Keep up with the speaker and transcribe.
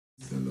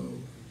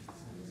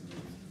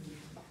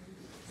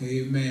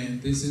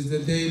Amen. This is the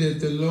day that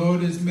the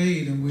Lord has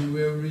made, and we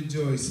will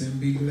rejoice and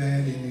be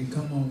glad in it.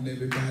 Come on,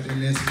 everybody.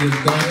 Let's give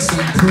God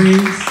some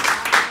praise.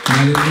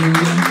 Hallelujah.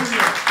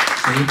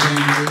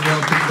 Amen. We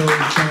welcome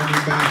those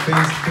joining by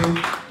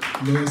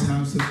Facebook, Lord's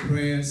House of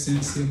Prayer,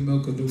 Sincere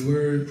Milk of the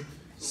Word,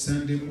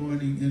 Sunday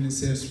morning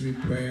intercessory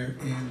prayer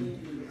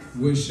and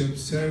worship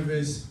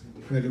service,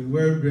 where the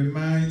Word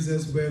reminds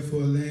us,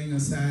 wherefore laying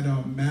aside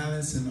all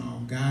malice and all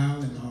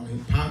guile and all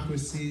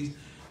hypocrisy,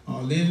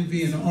 all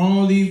envy and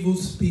all evil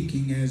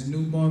speaking, as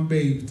newborn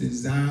babes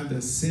desire the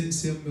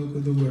sincere milk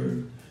of the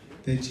word,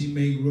 that ye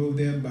may grow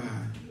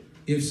thereby.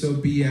 If so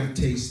be ye have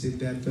tasted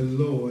that the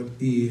Lord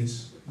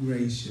is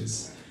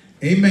gracious.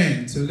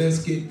 Amen. So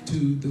let's get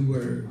to the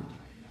word.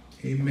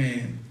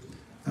 Amen.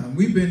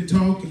 We've been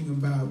talking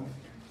about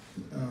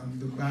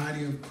the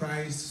body of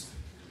Christ,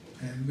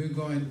 and we're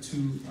going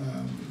to,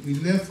 we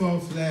left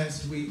off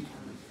last week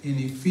in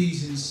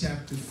Ephesians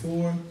chapter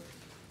 4.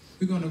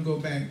 We're going to go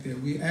back there.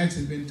 We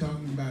actually been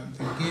talking about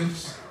the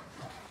gifts.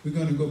 We're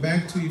going to go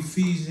back to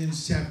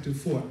Ephesians chapter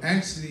 4.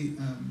 Actually,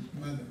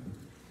 Mother,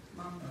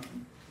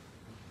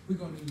 we're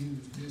going to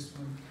use this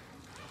one.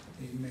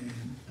 Amen.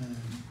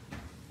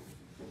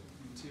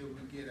 Until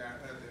we get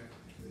our other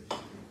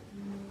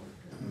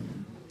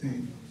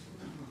thing.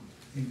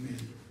 Amen.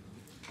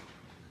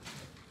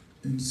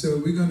 And so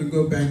we're going to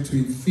go back to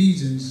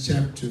Ephesians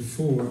chapter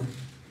 4.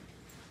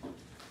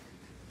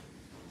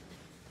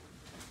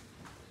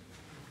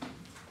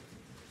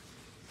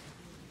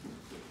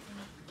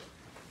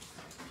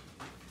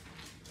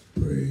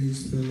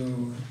 Praise the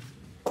Lord.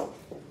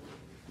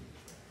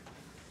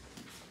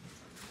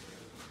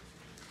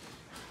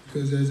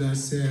 Because as I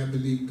say, I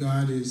believe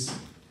God is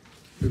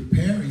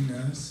preparing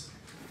us,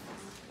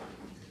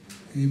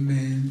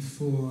 amen,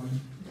 for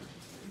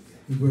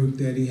the work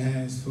that he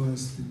has for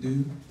us to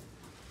do.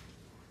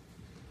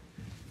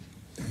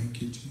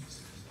 Thank you,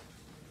 Jesus.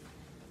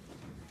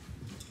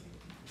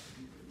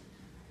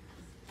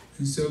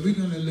 And so we're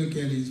going to look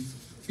at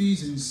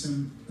Ephesians,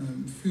 some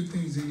few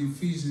things in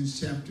Ephesians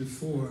chapter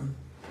 4.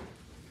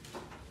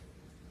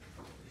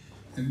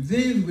 And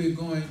then we're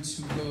going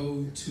to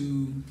go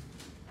to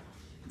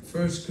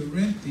 1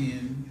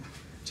 Corinthians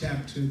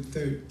chapter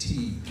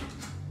 13.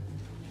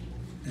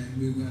 And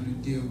we're going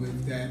to deal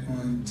with that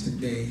on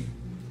today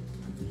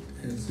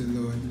as the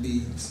Lord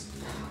leads.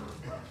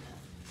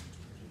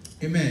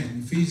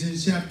 Amen.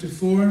 Ephesians chapter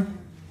 4.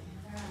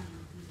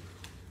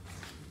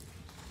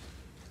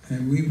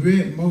 And we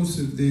read most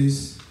of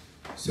this,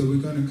 so we're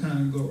going to kind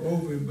of go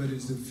over it, but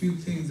it's a few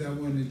things I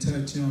want to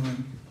touch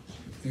on,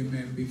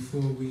 amen, before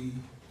we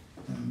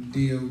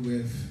deal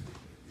with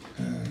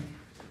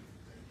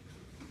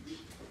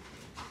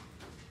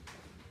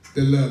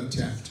the love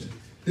chapter.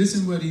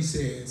 Listen what he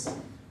says.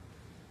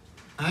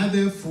 I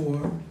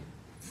therefore,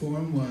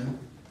 4:1,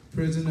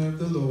 prisoner of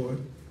the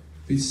Lord,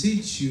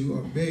 beseech you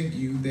or beg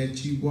you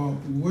that ye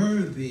walk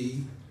worthy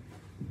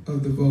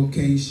of the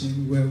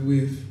vocation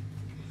wherewith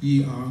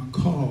ye are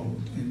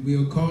called. And we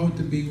are called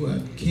to be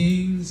what?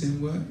 Kings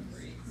and what?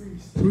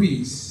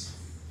 Priests.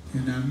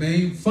 And our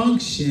main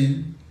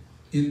function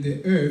in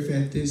the earth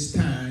at this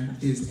time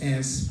is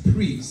as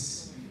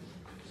priests,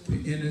 to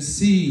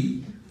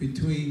intercede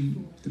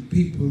between the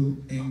people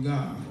and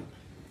God.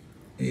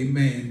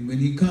 Amen. When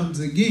he comes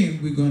again,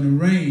 we're going to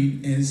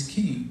reign as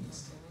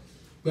kings.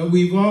 But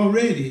we've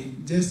already,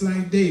 just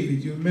like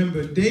David, you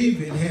remember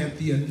David had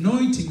the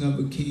anointing of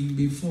a king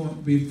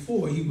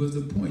before he was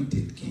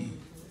appointed king.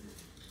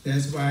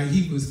 That's why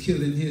he was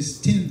killing his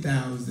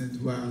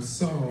 10,000s while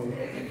Saul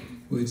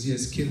was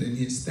just killing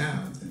his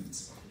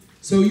thousands.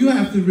 So you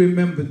have to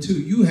remember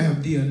too, you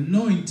have the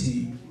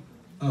anointing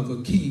of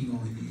a king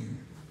on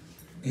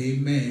you.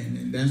 Amen.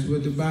 And that's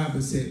what the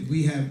Bible said.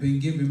 We have been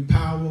given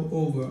power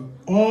over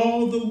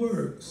all the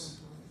works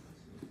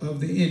of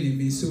the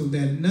enemy, so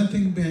that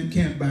nothing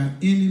can by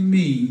any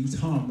means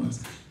harm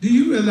us. Do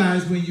you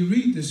realize when you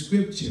read the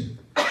scripture,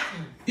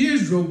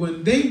 Israel,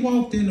 when they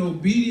walked in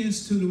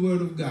obedience to the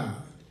word of God,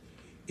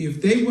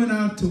 if they went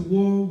out to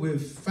war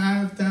with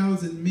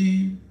 5,000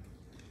 men,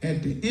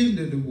 at the end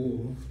of the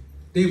war,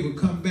 they would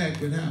come back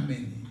with how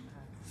many?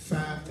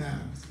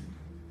 5,000.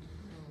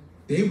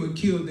 They would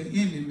kill the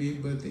enemy,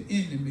 but the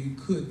enemy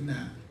could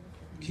not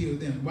kill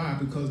them. Why?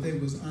 Because they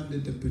was under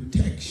the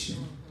protection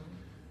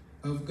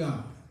of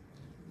God.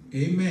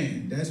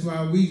 Amen. That's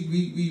why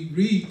we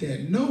read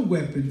that no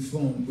weapon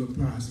formed will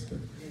prosper.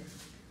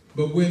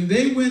 But when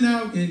they went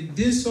out in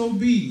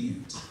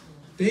disobedience,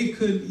 they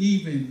couldn't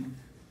even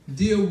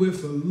deal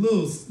with a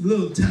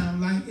little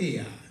town like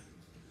Ai.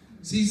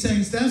 See,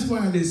 saints, that's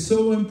why it is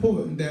so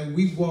important that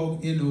we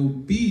walk in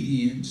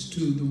obedience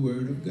to the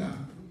word of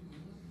God.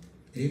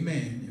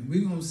 Amen. And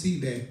we're going to see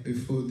that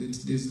before this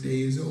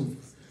day is over.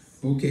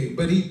 Okay,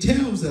 but he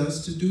tells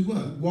us to do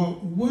what?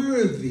 Walk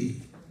worthy.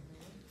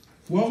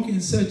 Walk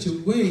in such a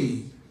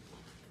way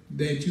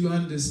that you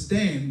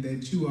understand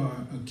that you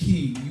are a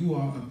king, you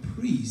are a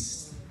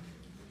priest.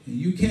 And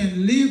you can't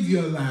live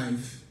your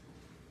life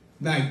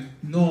like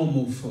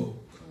normal folk.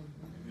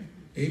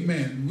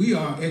 Amen. We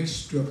are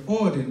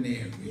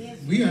extraordinary.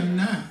 Yes, we are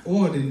not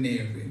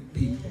ordinary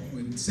people.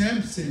 When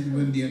Samson,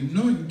 when the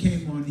anointing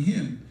came on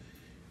him,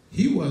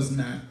 he was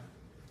not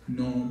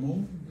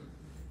normal.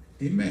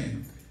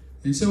 Amen.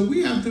 And so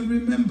we have to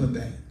remember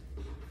that.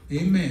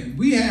 Amen.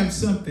 We have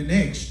something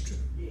extra.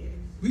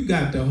 We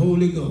got the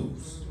Holy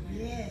Ghost.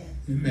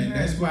 Amen.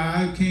 That's why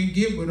I can't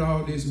get with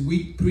all this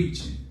weak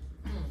preaching.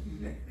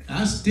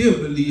 I still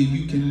believe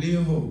you can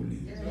live holy.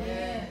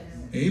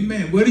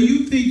 Amen. What do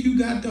you think you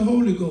got the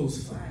Holy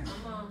Ghost for?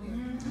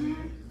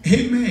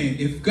 Amen.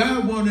 If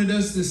God wanted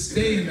us to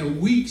stay in a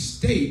weak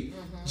state,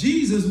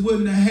 Jesus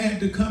wouldn't have had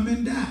to come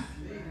and die.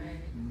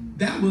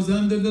 That was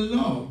under the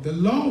law. The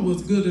law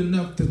was good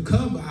enough to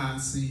cover our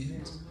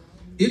sins.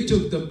 It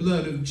took the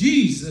blood of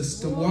Jesus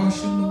to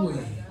wash them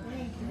away.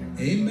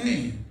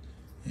 Amen.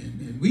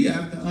 And we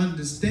have to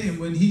understand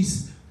when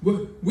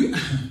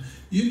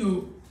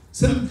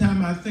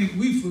sometimes I think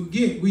we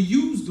forget. We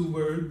use the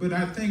word, but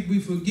I think we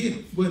forget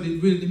what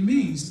it really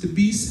means to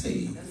be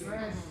saved.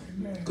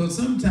 Because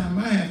sometimes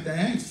I have to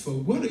ask for,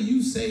 what are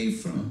you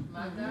saved from?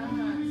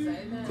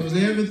 Because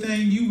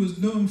everything you was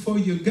doing for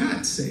you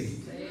got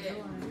saved.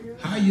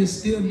 How you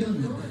still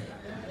doing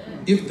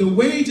it? If the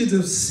wages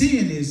of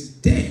sin is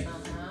death,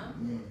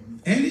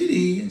 and it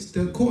is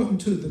according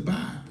to the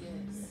Bible.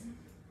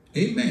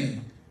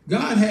 Amen.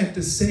 God had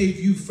to save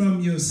you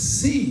from your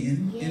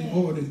sin in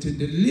order to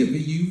deliver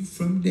you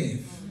from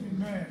death.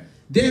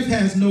 Death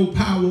has no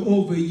power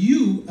over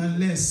you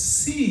unless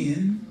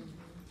sin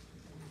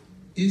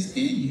is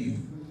in you.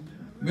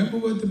 Remember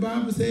what the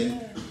Bible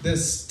said? The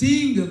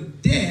sting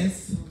of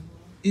death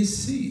is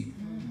sin.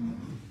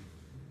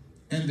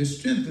 And the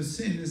strength of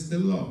sin is the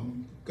law.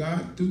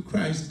 God, through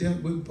Christ,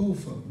 dealt with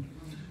both of them.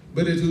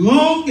 But as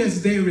long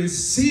as there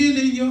is sin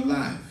in your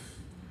life,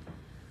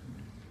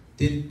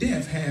 then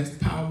death has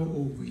power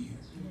over you.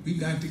 We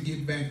got to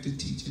get back to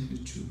teaching the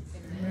truth.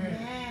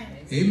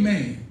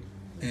 Amen.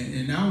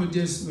 And I was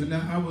just, when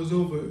I was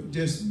over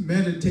just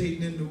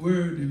meditating in the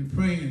word and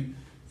praying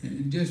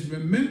and just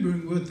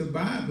remembering what the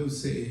Bible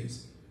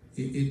says,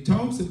 it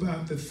talks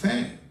about the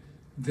fact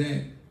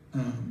that,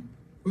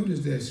 what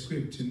is that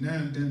scripture?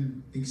 Now it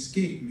doesn't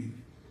escape me.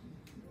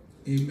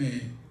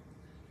 Amen.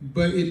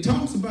 But it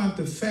talks about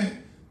the fact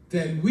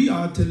that we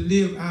are to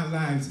live our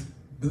lives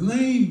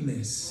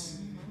blameless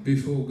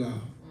before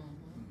God.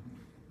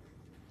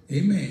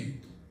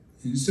 Amen.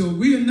 And so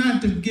we are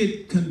not to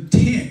get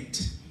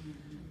content.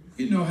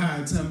 You know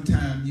how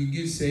sometimes you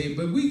get saved,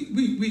 but we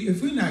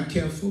if we're not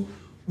careful,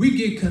 we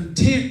get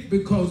content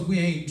because we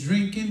ain't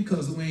drinking,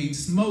 because we ain't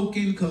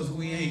smoking, because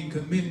we ain't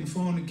committing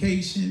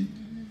fornication.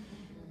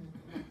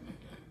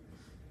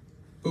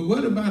 But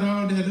what about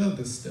all that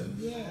other stuff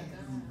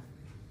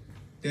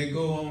that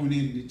go on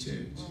in the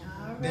church?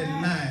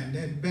 That lying,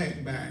 that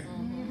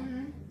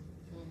backbiting.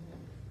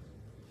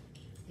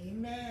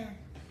 Amen.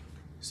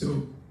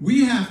 So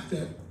we have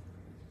to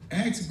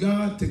ask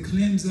God to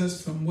cleanse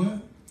us from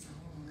what?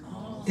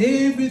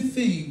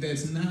 Everything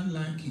that's not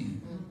like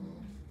him.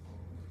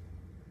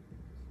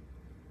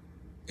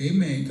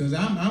 Amen. Because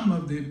I'm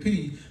of the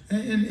opinion,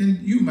 and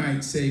you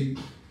might say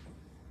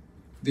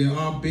there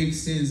are big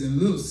sins and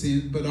little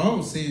sins, but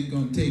all sins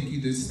going to take you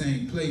to the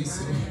same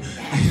place, so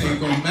it ain't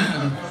going to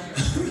matter.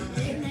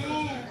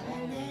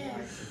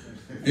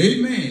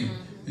 Amen.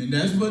 And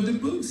that's what the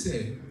book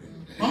said.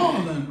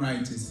 All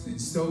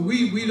unrighteousness. So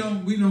we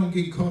don't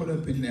get caught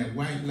up in that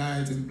white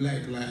lies and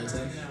black lies.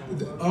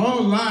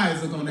 All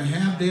lies are going to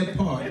have their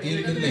part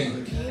in the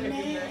lake.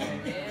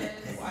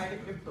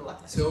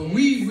 So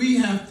we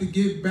have to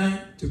get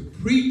back to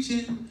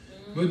preaching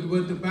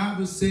what the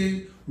Bible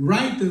said.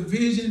 Write the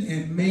vision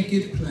and make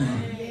it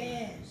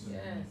plain.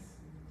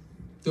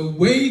 The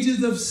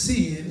wages of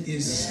sin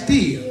is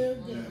still.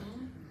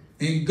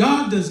 And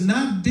God does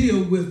not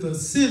deal with a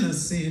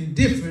sinner's sin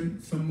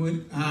different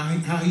from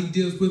how he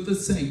deals with a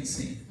saint's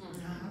sin.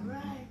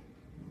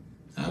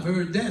 I've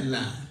heard that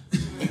lie.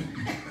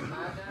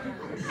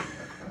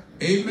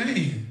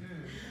 Amen.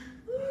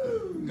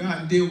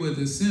 God deal with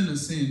a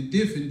sinner's sin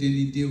different than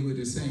he deal with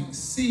a saint.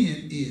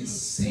 Sin is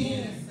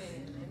sin.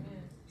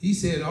 He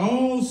said,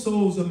 all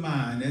souls are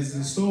mine, as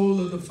the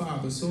soul of the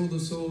Father, so the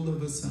soul of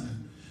the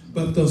Son.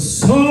 But the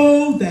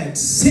soul that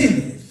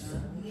sinneth,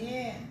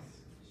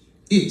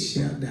 it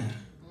shall die.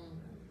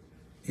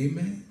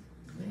 Amen.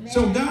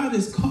 So God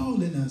is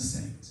calling us,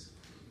 saints,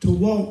 to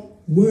walk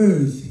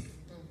worthy.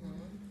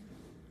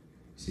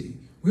 See,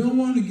 we don't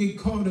want to get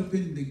caught up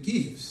in the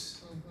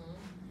gifts.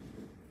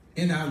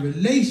 And our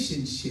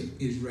relationship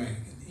is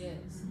raggedy.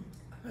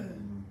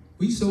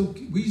 We so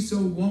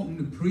wanting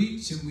to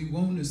preach, and we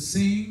want to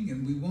sing,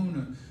 and we want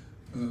to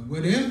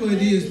whatever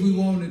it is we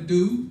want to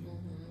do,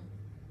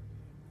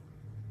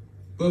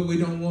 but we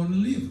don't want to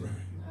live right.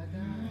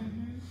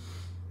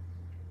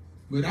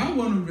 But I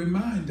want to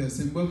remind us,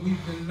 and what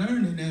we've been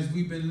learning as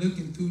we've been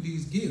looking through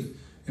these gifts,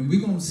 and we're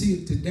going to see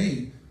it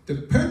today, the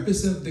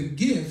purpose of the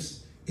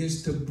gifts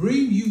is to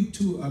bring you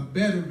to a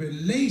better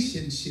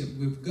relationship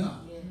with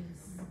God.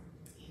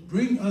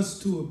 Bring us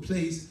to a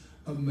place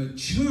of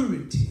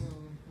maturity,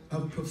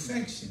 of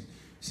perfection.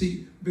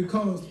 See,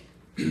 because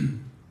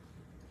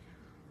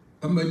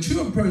a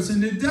mature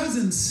person, it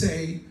doesn't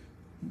say,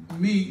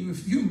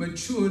 if you're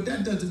mature,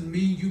 that doesn't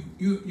mean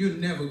you're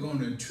never going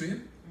to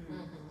trip.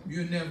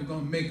 You're never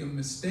going to make a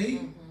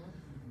mistake.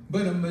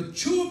 But a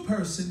mature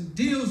person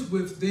deals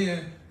with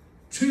their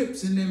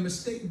trips and their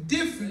mistakes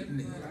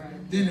differently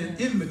than an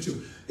immature.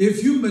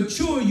 If you're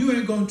mature, you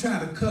ain't going to try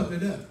to cover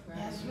it up.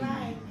 That's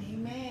right.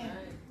 Amen.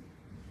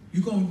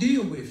 You're going to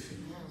deal with it.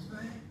 That's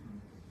right.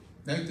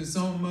 Like the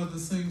song mother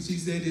sings, she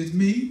said, it's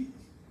me.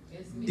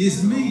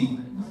 It's me.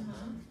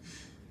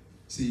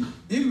 See,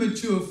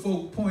 immature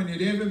folk point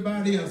at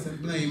everybody else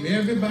and blame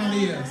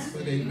everybody else for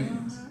their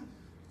mess.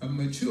 A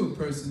mature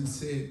person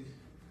said,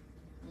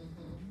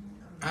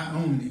 I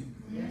own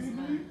it.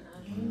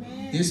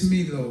 Amen. It's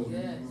me, Lord.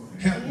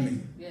 Help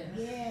me.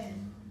 Yes.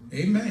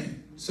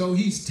 Amen. So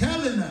he's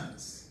telling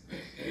us,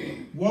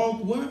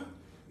 walk what?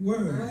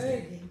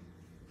 Worthy.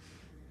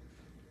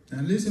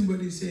 Now listen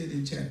what he said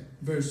in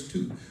verse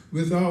 2.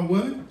 With all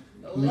what?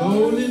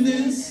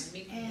 Lowliness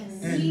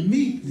and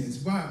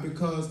meekness. Why?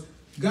 Because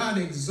God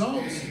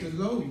exalts the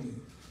lowly,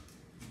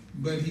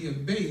 but he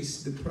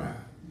abases the proud.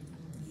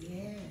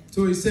 Yes.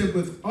 So he said,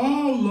 with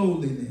all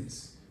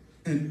lowliness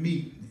and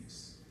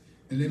meekness.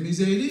 And let me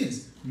say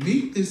this.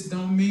 Meekness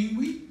don't mean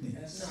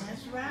weakness.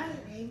 That's right.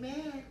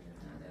 Amen.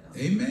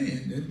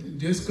 Amen.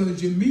 Just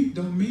because you're meek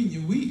don't mean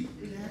you're weak.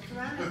 That's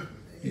right.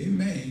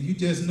 Amen. You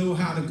just know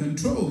how to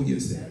control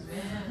yourself.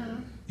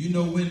 You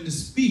know when to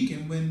speak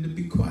and when to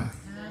be quiet.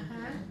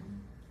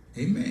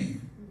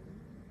 Amen.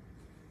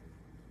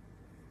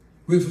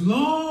 With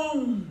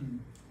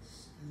long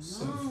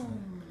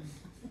suffering,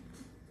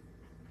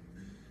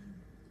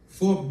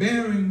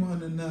 forbearing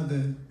one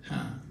another.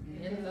 How?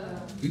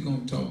 We're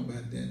going to talk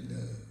about that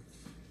love,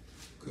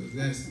 because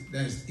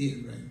that's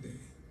it right there.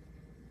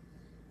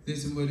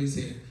 Listen what he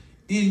said.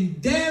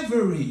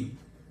 Endeavoring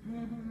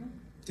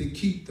to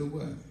keep the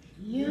what?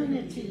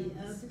 Unity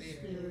of the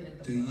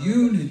Spirit. The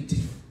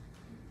unity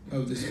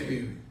of the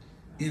Spirit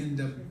in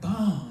the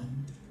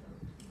bond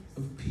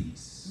of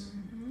peace.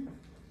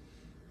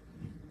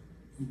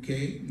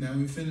 Okay, now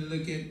we're finna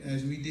look at,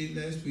 as we did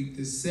last week,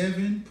 the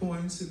 7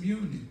 points of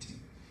unity.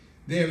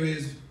 There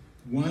is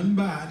one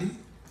body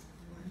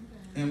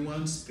and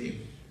one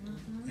spirit.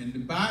 And the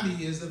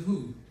body is of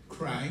who?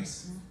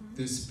 Christ.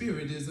 The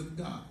spirit is of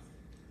God.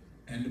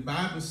 And the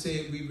Bible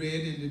said, we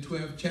read in the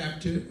 12th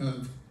chapter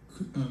of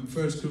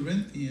 1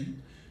 Corinthians,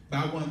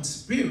 by one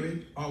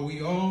spirit are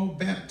we all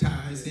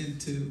baptized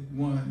into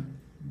one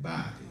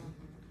body.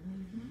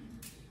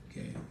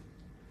 Okay.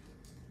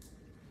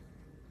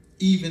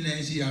 Even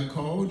as ye are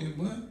called in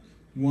what?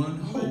 One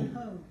hope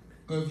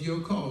of your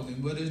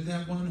calling. What is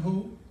that one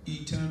hope?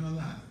 Eternal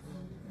life.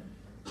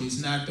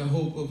 It's not the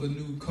hope of a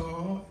new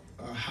car,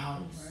 a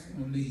house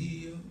on the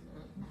hill.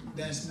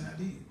 That's not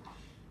it.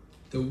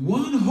 The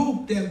one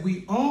hope that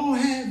we all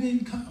have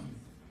in common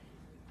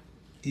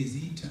is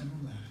eternal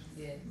life.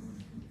 Yes.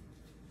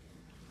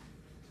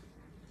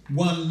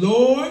 One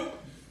Lord,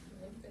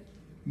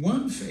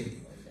 one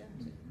faith,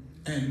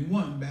 and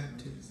one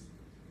baptism.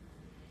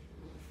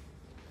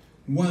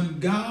 One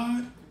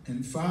God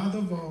and Father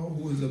of all,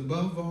 who is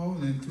above all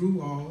and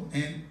through all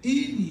and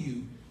in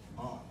you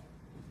all.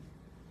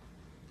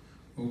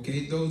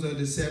 Okay, those are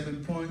the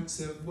 7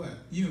 points of what?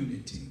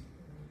 Unity.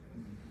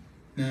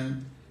 Now,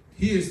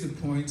 here's the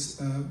points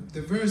of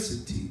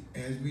diversity,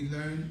 as we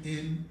learn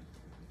in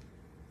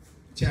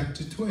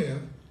chapter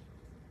 12.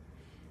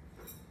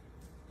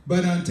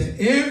 But unto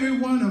every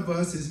one of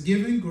us is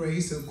given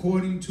grace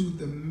according to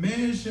the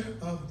measure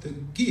of the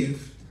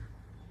gift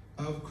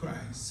of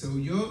Christ. So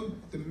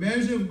the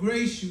measure of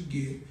grace you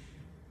get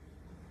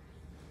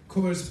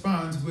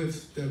corresponds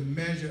with the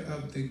measure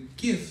of the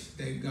gift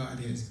that God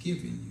has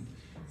given you.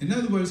 In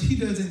other words, he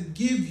doesn't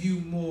give you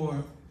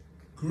more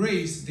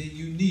grace than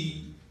you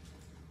need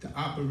to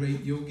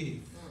operate your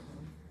gift.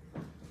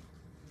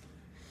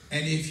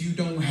 And if you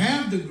don't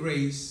have the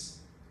grace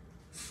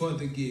for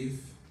the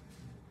gift,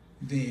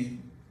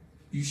 then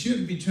you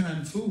shouldn't be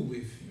trying to fool with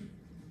you.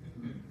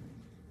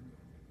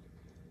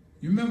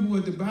 You remember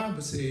what the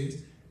Bible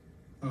says?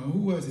 Who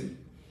was it?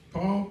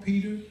 Paul,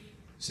 Peter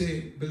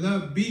said,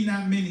 beloved, be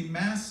not many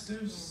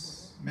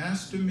masters,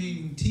 master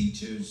meaning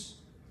teachers,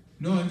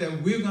 knowing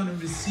that we're going to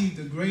receive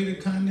the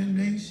greater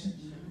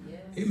condemnation.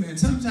 Yes. Amen.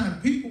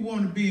 Sometimes people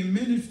want to be in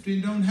ministry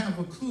and don't have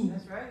a clue.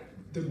 That's right.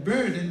 The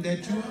burden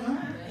that you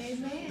are,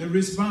 the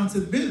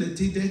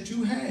responsibility that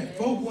you have. Yes.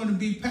 Folk want to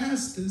be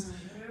pastors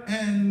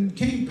and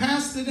can't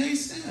pastor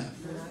themselves.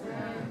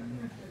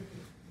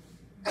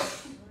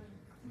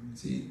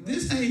 See,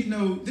 this ain't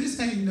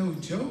no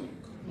joke.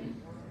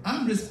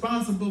 I'm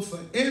responsible for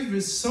every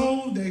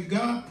soul that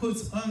God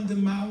puts under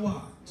my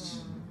watch.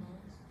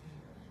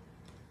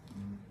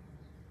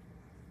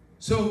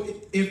 So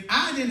if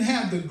I didn't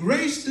have the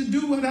grace to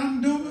do what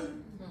I'm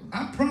doing,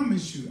 I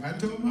promise you, I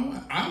told my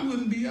wife, I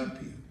wouldn't be up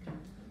here.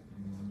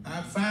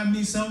 I'd find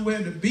me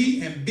somewhere to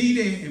be and be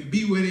there and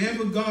be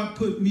whatever God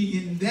put me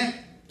in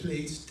that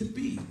place to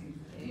be.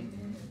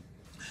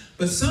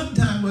 But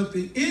sometimes what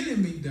the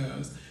enemy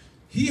does,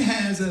 he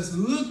has us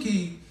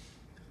looking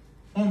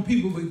on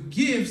people with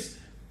gifts,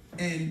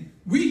 and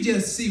we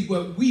just see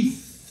what we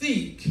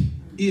think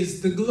is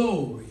the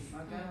glory,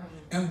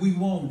 and we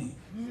want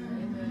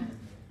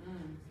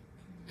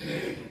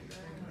it.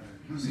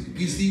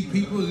 You see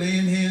people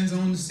laying hands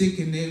on the sick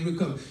and they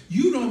recover.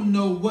 You don't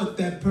know what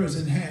that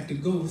person had to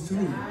go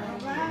through.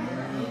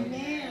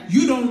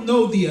 You don't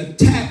know the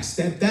attacks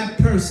that that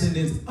person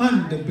is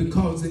under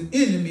because the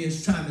enemy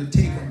is trying to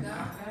take them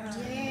out.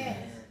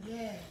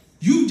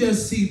 You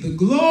just see the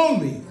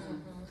glory.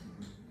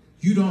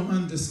 You don't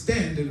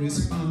understand the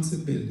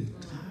responsibility.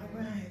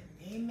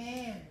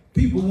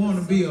 People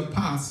want to be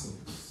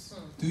apostles.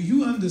 Do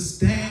you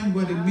understand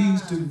what it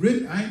means to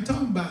read? I ain't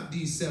talking about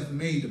these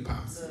self-made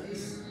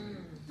apostles.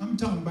 I'm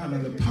talking about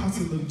an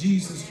apostle of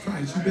Jesus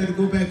Christ. You better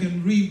go back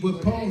and read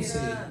what Paul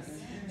said.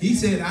 He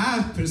said,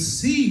 I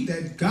perceive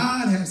that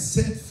God has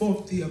set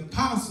forth the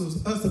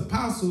apostles, us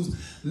apostles,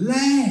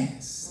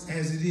 last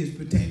as it is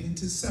pertaining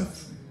to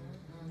suffering.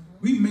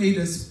 We made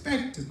a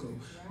spectacle.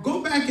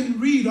 Go back and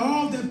read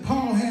all that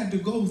Paul had to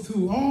go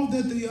through, all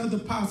that the other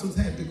apostles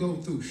had to go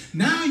through.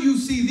 Now you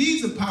see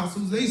these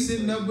apostles, they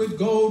sitting up with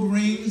gold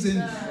rings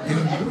and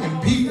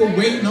people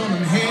waiting on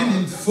them hand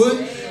and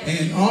foot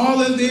and all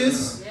of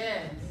this.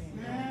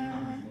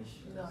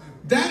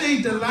 That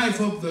ain't the life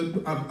of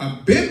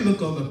a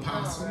biblical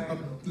apostle. A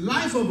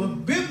life of a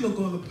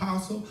biblical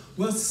apostle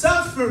was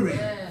suffering.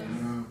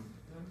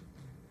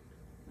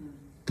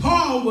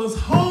 Paul was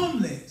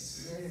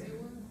homeless.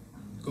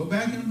 Go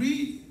back and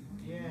read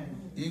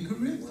in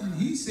Corinthians.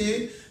 He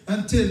said,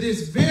 until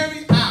this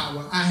very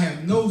hour, I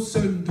have no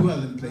certain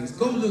dwelling place.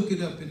 Go look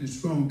it up in the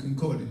Strong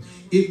Concordance.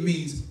 It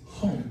means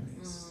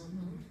homeless.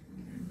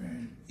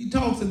 He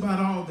talks about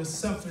all the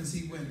sufferings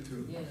he went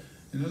through.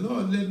 And the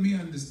Lord let me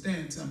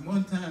understand something.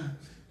 One time,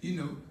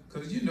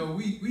 because,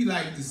 we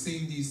like to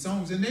sing these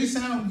songs, and they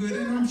sound good,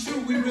 and I'm sure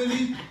we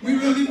really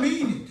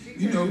mean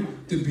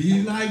it. To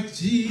be like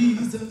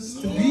Jesus,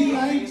 to be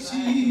like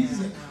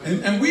Jesus.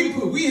 And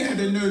we had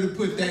the nerve to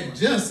put that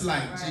just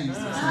like Jesus.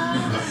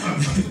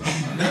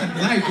 Not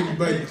like him,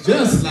 but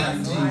just like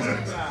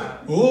Jesus.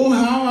 Oh,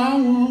 how I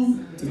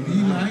want to be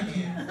like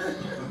him.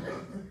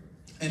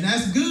 And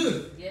that's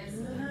good.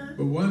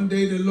 But one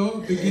day the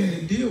Lord began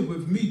to deal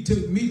with me,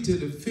 took me to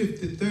the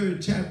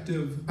 53rd chapter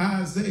of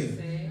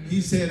Isaiah.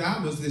 He said, I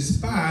was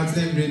despised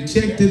and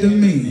rejected of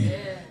men.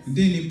 And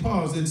then he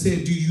paused and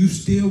said, do you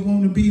still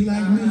want to be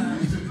like me?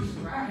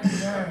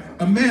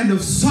 A man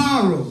of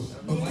sorrow,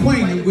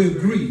 acquainted with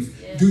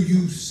grief. Do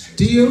you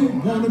still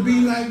want to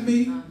be like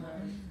me?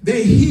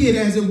 They hid,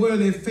 as it were,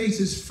 their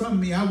faces from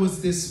me. I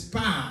was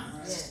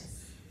despised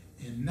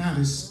and not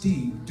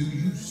esteemed. Do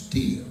you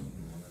still?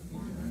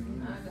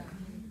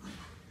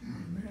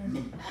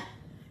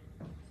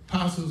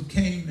 Apostles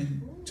came,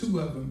 and two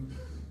of them,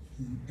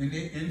 and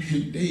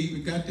they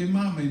even got their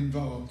mama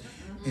involved,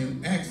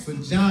 and asked for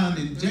John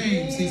and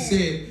James. He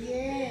said,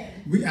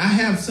 I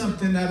have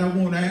something that I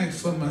want to ask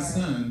for my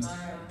sons.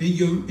 In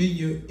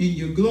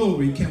your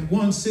glory, can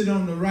one sit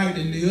on the right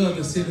and the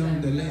other sit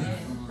on the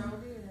left?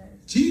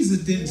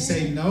 Jesus didn't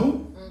say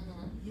no.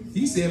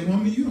 He said,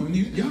 woman,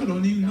 y'all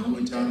don't even know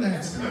what y'all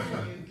asking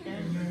for.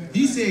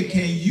 He said,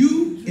 can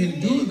you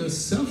endure the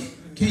suffering?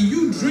 Can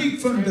you drink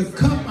from the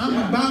cup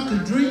I'm about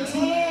to drink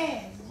from?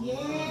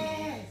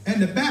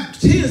 And the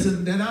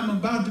baptism that I'm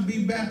about to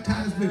be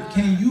baptized with,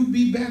 can you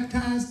be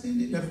baptized in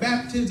it? The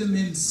baptism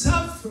in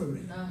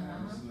suffering.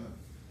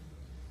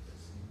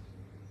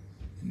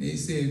 And they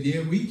said,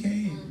 yeah, we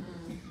can.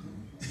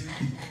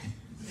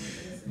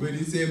 But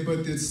he said,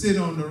 but to sit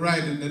on the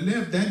right and the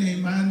left, that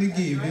ain't mine to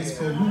give. It's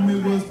for whom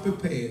it was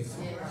prepared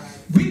for.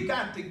 We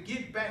got to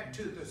get back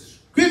to the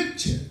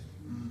scripture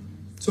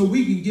so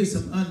we can get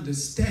some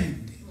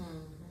understanding.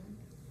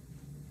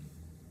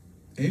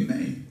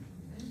 Amen.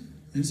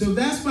 And so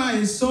that's why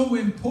it's so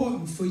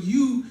important for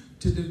you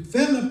to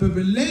develop a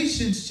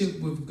relationship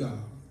with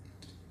God,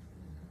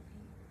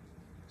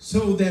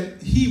 so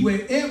that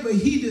wherever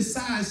he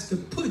decides to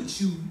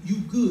put you, you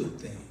good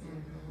there.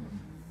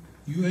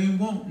 You ain't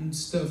wanting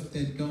stuff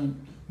that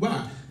don't.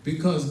 Why?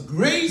 Because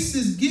grace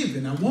is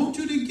given. I want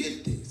you to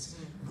get this.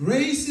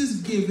 Grace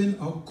is given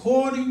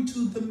according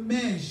to the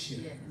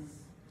measure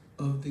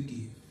of the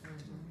gift.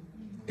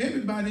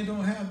 Everybody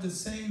don't have the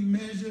same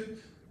measure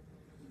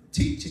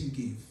teaching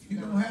gift. You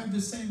don't have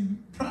the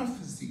same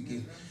prophecy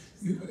gift.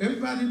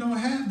 Everybody don't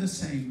have the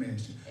same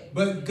measure.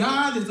 But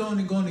God is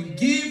only going to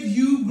give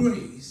you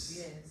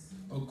grace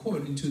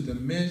according to the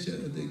measure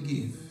of the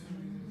gift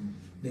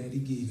that he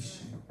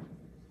gives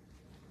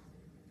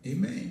you.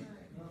 Amen.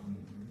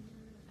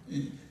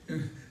 And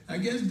I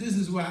guess this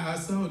is why I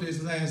saw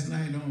this last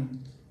night on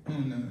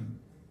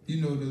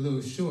the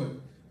little short.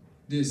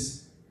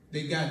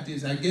 They got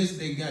this, I guess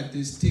they got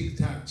this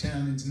TikTok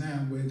challenge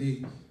now where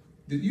the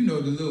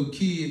little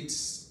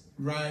kids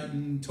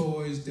riding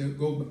toys that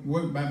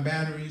work by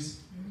batteries.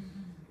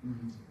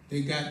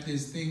 They got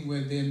this thing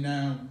where they're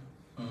now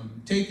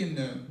taking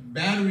the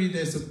battery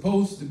that's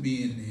supposed to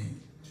be in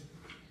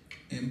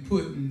there and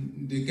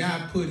the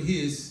guy put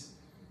his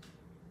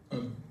a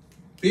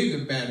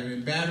bigger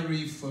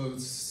battery for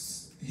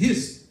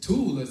his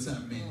tool or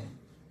something in it.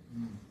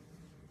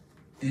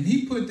 And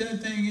he put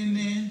that thing in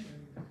there,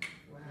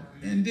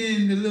 and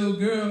then the little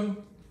girl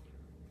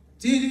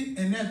did it,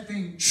 and that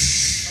thing,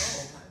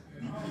 she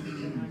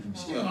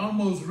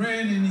almost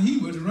ran, and he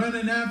was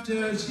running after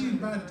her. She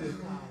about to,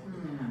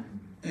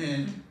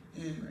 and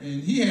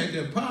he had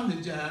to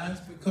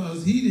apologize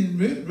because he didn't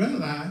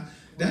realize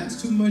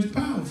that's too much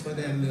power for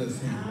that little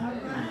thing.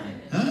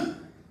 Huh?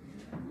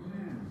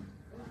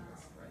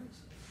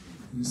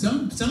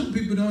 Some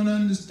people don't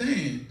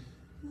understand.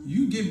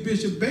 You get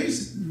Bishop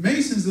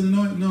Mason's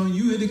anointing on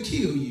you, it'll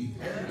kill you.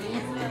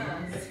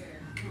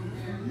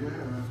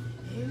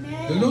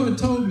 The Lord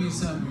told me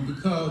something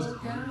because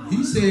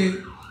he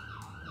said,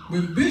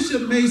 when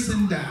Bishop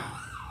Mason died,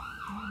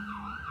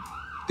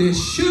 there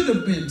should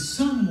have been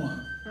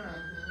someone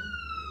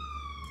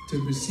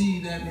to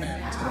receive that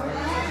mantle.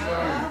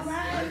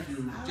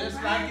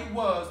 Just like it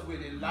was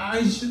with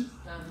Elijah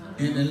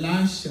and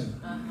Elisha.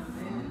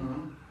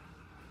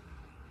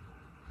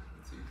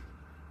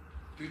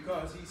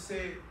 Because he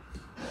said,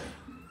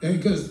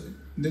 because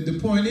the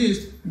point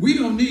is, we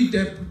don't need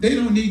that, they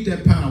don't need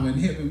that power in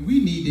heaven. We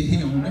need it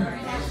here on earth.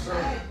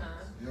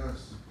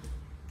 Yes.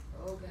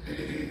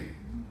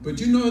 But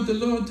you know what the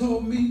Lord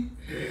told me?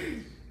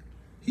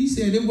 He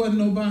said there wasn't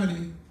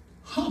nobody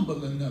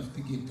humble enough to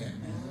get that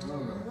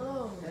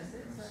mantle. Yes,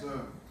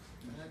 sir.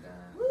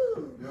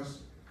 Yes.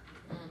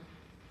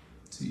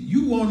 See,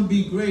 you want to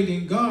be great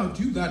in God,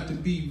 you got to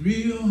be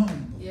real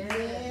humble.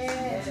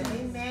 Yes.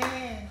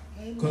 Amen.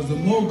 Because the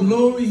more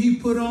glory he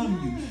put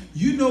on you.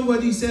 You know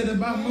what he said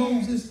about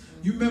Moses?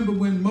 You remember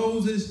when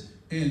Moses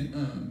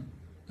and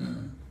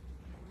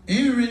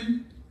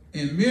Aaron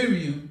and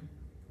Miriam,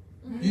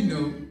 you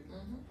know,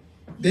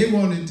 they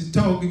wanted to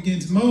talk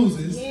against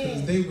Moses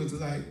because they was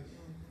like,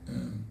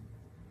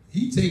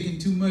 he taking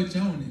too much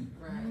on him.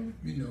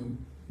 You know,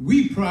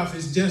 we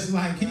prophets just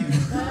like him.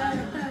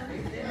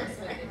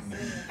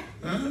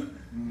 Huh?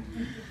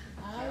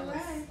 All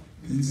right.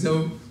 And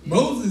so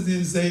Moses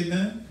didn't say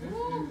nothing.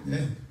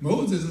 Yeah.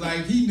 Moses,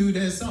 like, he knew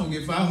that song,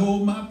 if I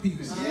hold my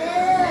peace.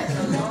 Yes.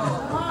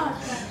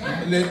 I'm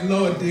going to let the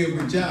Lord deal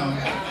with y'all.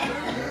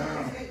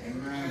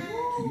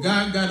 And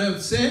God got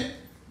upset,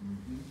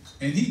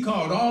 and he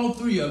called all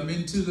three of them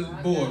into the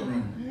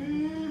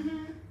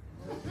boardroom.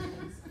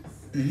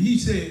 And he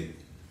said,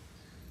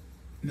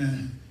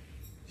 now,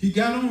 he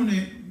got on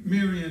at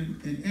Miriam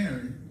and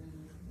Aaron,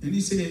 and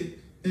he said,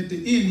 at the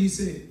end, he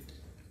said,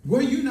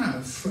 were you not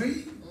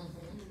afraid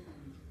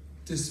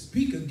to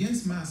speak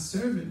against my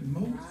servant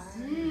Moses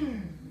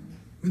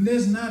when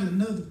there's not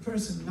another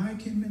person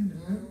like him in the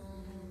earth?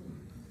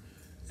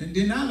 And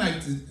then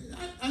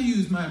I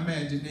use my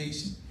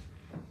imagination.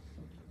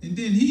 And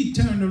then he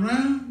turned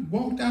around,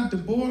 walked out the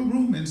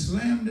boardroom and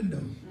slammed the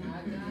door.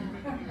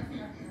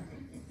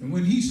 And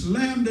when he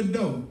slammed the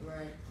door,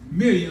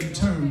 Miriam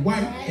turned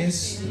white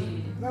as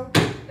snow.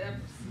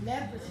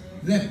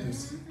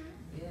 Leprosy.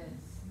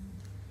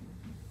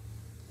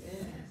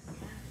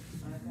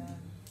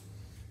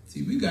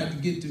 See, we got to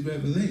get to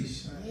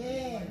revelation.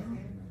 Yeah.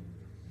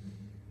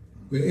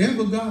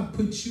 Wherever God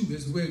puts you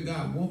is where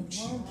God wants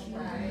you.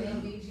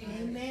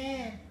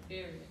 Amen.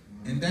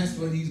 And that's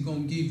what he's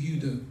going to give you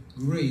the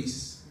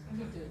grace.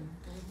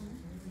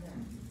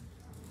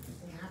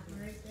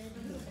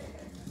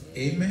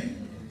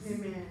 Amen.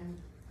 Amen.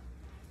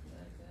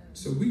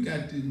 So we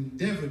got to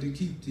endeavor to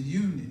keep the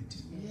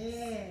unity.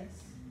 Yes.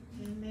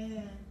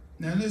 Amen.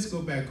 Now let's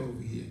go back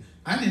over here.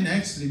 I didn't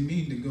actually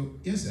mean to go.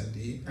 Yes, I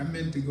did. I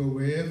meant to go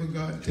wherever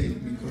God takes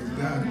me because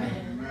God knows.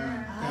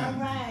 All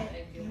right.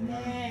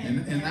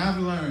 Amen. And I've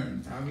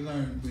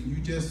learned when you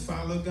just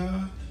follow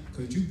God,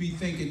 because you be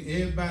thinking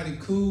everybody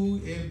cool,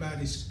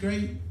 everybody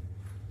straight.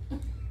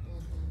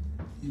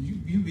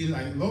 You be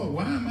like, Lord,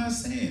 why am I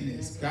saying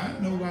this?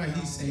 God know why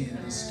he's saying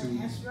this to you.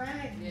 That's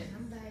right.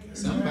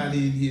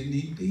 Somebody in here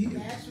need to hear.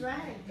 That's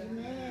right.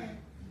 Amen.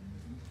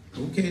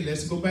 Okay,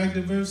 let's go back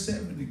to verse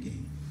 7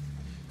 again.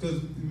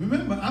 Because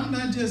remember, I'm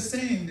not just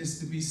saying this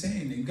to be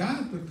saying it.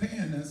 God's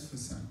preparing us for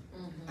something.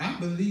 I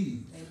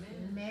believe.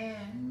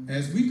 Amen.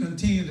 As we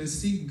continue to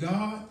seek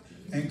God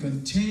and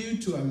continue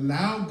to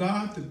allow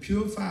God to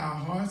purify our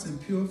hearts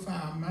and purify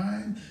our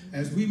mind,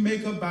 as we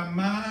make up our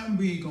mind,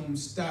 we're going to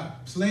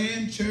stop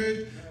playing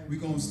church. We're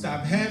going to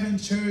stop having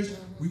church.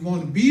 We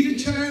want to be the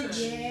church.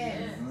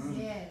 Yes.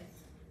 Yes.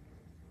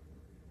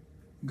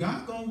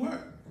 God's going to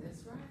work.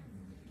 That's right.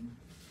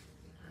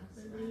 I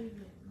believe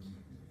it.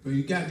 But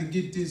you got to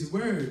get this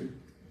word.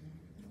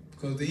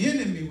 Because the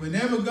enemy,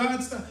 whenever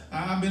God starts,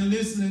 I've been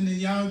listening to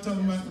y'all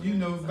talking about, you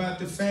know, about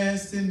the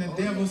fasting, the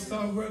devil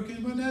start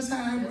working. Well, that's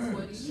how it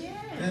works.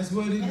 That's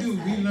what he do.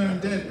 We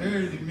learned that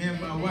early, me and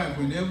my wife.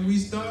 Whenever we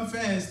start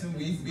fasting,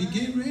 we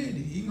get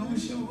ready. He going to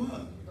show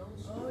up.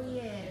 Oh,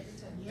 yes.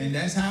 And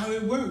that's how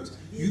it works.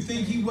 You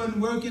think he wasn't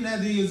working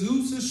at the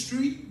Azusa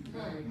Street?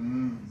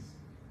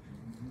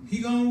 He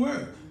going to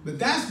work. But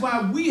that's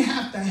why we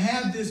have to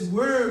have this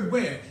word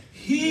where?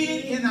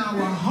 Hid in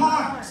our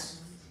hearts.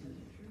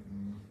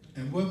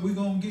 And what we're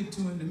going to get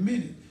to in a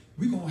minute,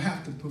 we're going to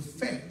have to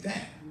perfect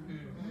that.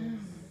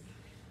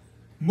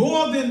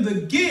 More than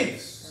the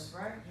gifts,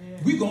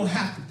 we're going to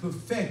have to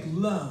perfect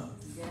love.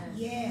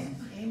 Yes.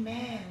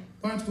 Amen.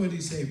 Watch what he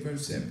say,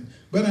 verse 7.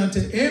 But unto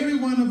every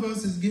one of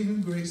us is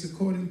given grace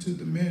according to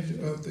the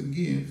measure of the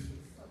gift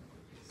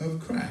of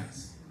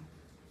Christ.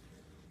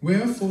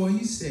 Wherefore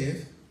he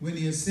said, when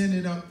he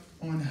ascended up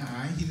on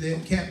high, he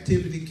led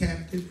captivity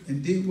captive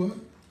and did what?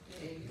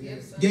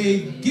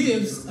 Gave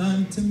gifts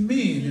unto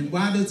men. And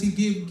why does he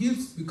give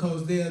gifts?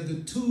 Because they are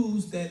the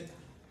tools that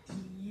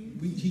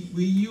we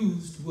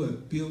use to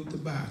what? Build the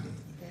body.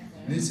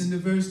 Listen to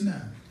verse 9.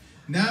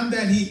 Now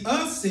that he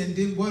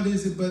ascended, what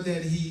is it but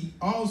that he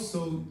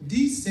also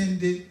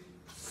descended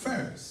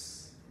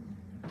first?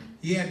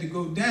 He had to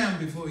go down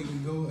before he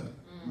could go up.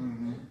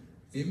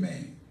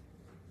 Amen.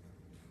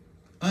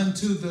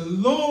 Unto the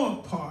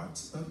lower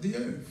parts of the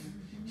earth.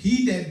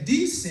 He that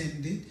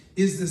descended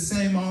is the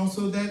same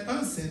also that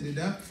ascended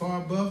up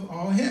far above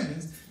all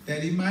heavens,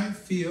 that he might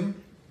fill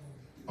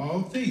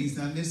all things.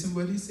 Now listen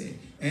what he said.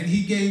 And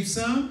he gave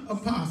some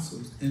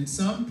apostles, and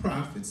some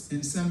prophets,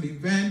 and some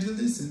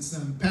evangelists, and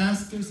some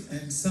pastors,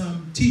 and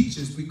some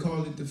teachers. We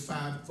call it the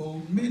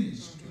fivefold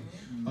ministry,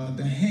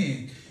 the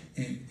hand.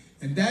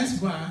 And that's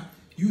why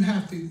you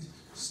have to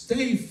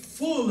stay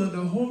full of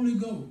the Holy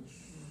Ghost.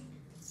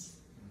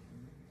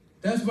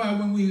 That's why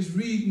when we was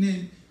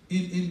reading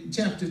in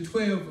chapter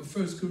 12 of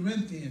 1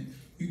 Corinthians,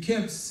 you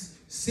kept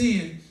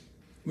seeing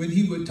when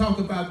he would talk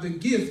about the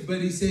gift,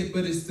 but he said,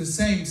 but it's the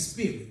same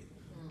Spirit.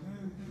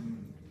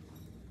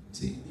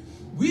 See,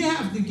 we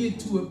have to get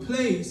to a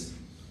place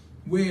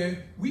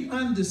where we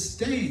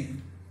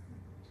understand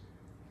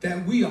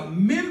that we are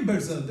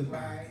members of the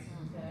body,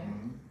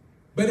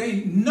 but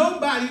ain't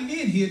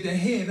nobody in here the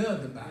head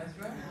of the body.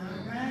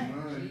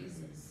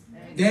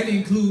 That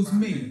includes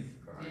me.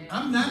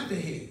 I'm not the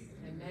head.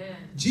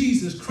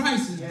 Jesus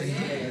Christ is the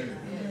head.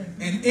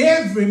 And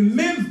every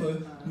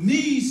member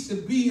needs to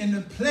be in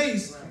a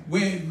place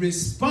where it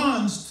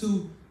responds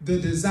to the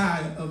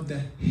desire of the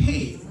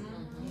head.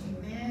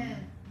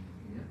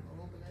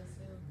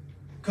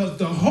 Because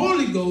the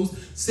Holy Ghost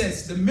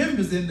sets the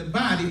members in the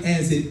body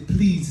as it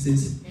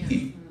pleases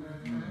him.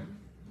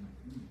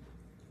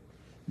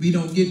 We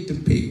don't get to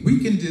pick. We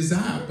can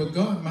desire, but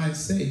God might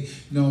say,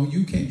 no,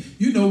 you can't.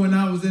 You know, when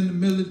I was in the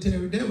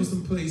military, there were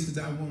some places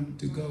I wanted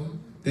to go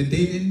that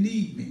they didn't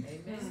need me.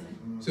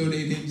 So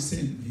they didn't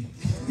send me.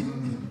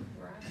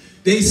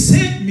 They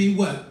sent me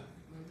what?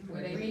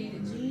 Where they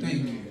needed you.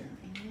 Thank you.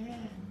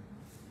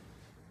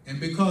 And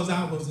because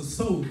I was a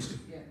soldier,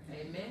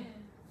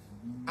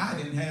 I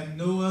didn't have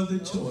no other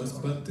choice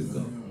but to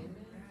go.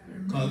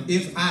 Because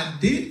if I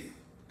did,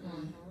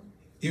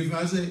 if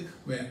I said,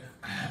 well,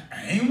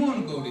 I ain't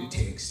want to go to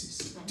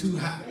Texas, too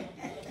hot.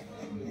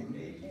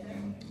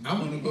 I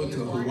want to go to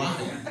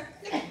Hawaii.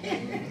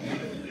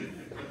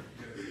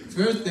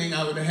 First thing,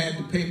 I would have had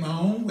to pay my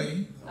own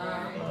way,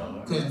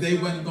 because they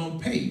wasn't going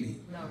to pay me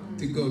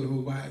to go to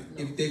Hawaii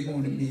if they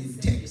wanted me in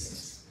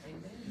Texas.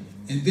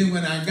 And then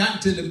when I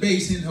got to the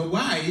base in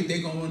Hawaii,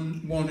 they're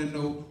going to want to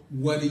know,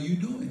 what are you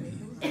doing here?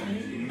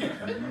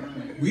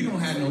 We don't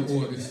have no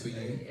orders for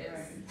you.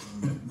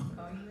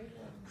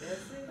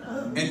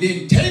 And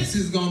then Texas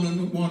is going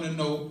to want to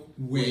know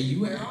where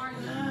you at.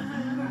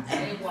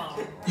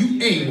 You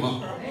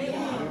AWOL.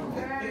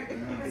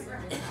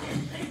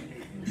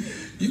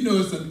 You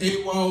know some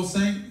AWOL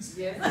saints?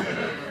 Yes.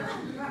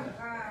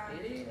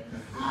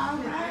 All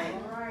right.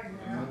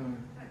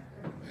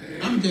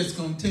 I'm just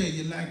going to tell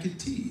you like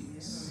it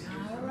is.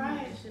 All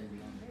right.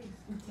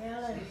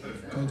 Tell it.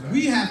 Because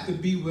we have to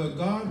be where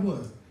God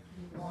was.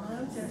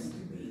 Want us to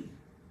be.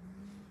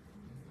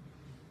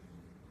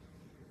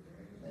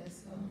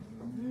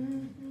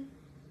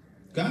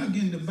 God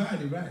getting the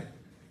body right.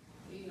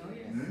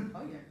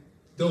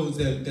 Those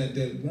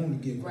that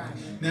want to get right.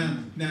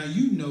 Now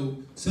you know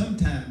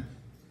sometimes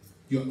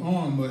your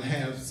arm will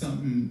have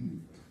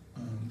something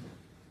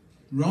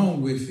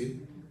wrong with it,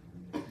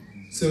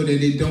 so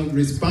that it don't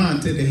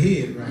respond to the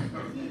head right.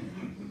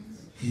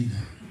 You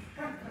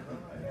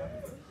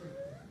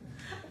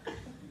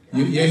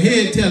know, your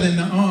head telling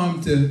the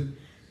arm to,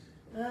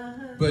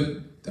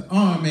 but the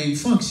arm ain't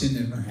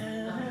functioning right.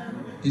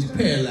 It's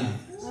paralyzed.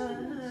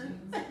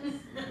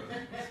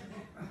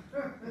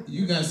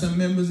 You got some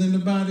members in the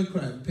body of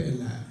Christ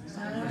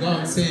paralyzed.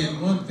 God saying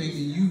one thing and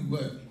you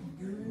what?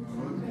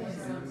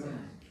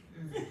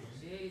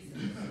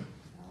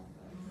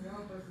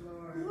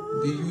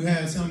 Do you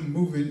have something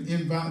moving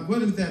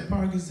what is that,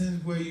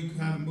 Parkinson's, where you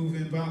kind of move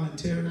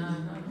involuntarily?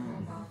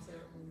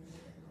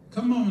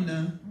 Come on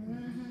now.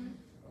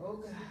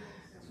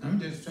 I'm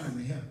just trying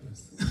to help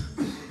us.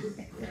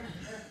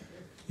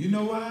 You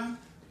know why?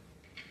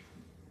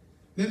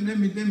 Let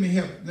me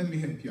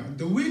help y'all.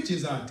 The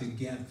witches are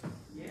together.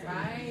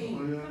 Right.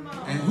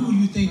 And who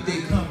you think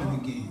they coming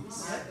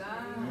against?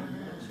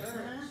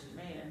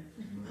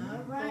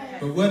 All right.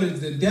 But what does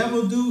the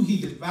devil do? He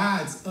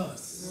divides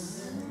us.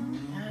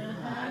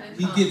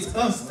 He gets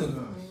us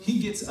to He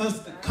gets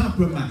us to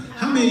compromise.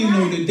 How many of you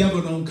know the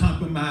devil don't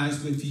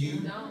compromise with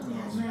you?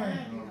 That's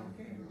right.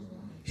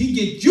 He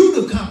gets you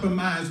to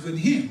compromise with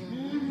him.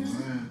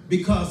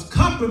 Because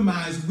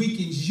compromise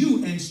weakens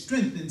you and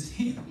strengthens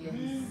him.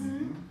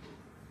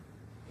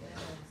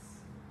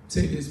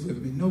 Say this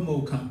with me. No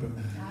more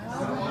compromise.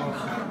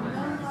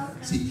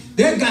 See,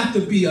 there got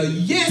to be a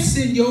yes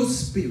in your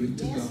spirit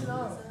to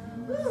God.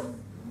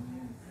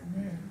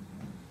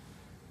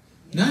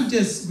 Not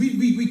just,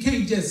 we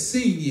can't just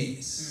sing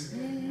yes.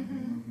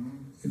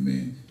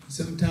 Amen.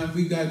 Sometimes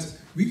we got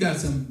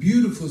some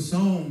beautiful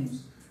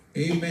songs,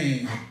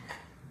 amen,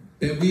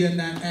 that we are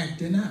not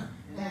acting out.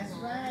 That's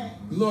right.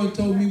 The Lord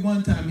told me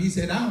one time, he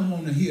said, I don't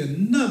want to hear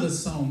another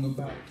song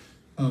about,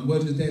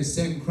 what is that,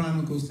 2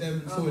 Chronicles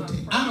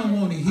 7:14. I don't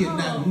want to hear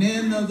not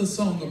another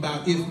song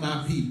about if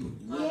my people.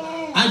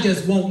 Yeah. I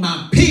just want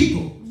my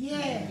people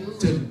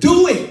to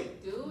do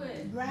it. Do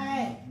it.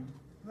 Right.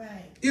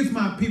 Right. If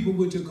my people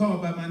which are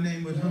called by my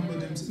name would humble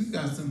themselves. We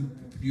got some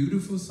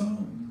beautiful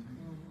songs,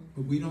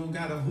 but we don't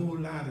got a whole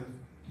lot of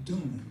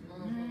doing.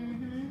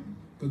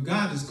 But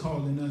God is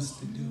calling us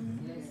to do it.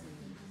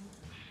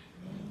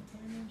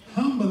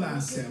 Humble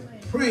ourselves,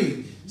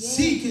 pray,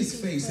 seek his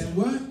face, and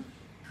what?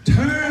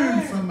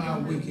 Turn from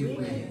our wicked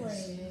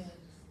ways.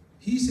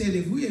 He said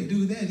if we'll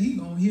do that, he's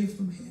going to hear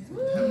from heaven.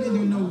 How many of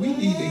you know we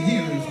need to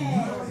hear it from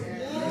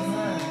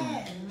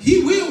heaven?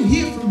 He will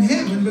hear from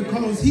heaven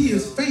because he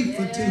is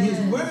faithful to his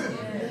word.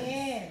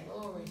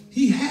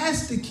 He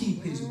has to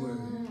keep his word.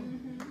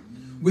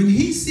 When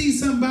he sees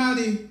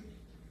somebody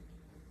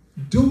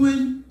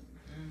doing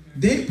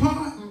their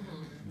part,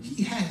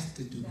 he has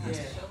to do his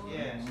part.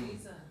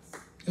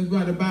 That's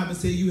why the Bible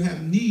says you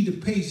have need of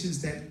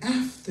patience that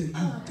after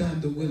you've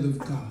done the will of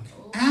God,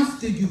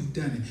 after you've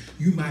done it,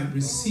 you might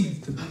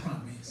receive the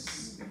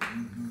promise.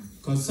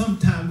 Because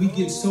sometimes we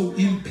get so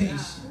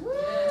impatient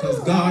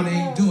because God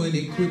ain't doing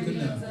it quick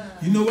enough.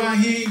 You know why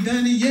he ain't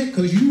done it yet?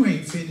 Because you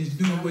ain't finished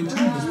doing what you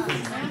was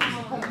supposed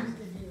to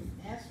do.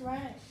 That's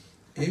right.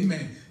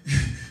 Amen.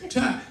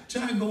 Try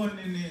going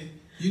in there.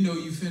 You know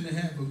you finna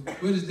have a,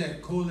 what is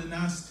that,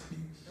 colonoscopy?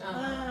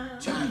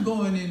 Try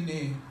going in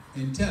there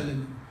and telling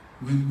them.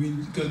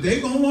 Because they're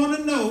going to want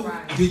to know,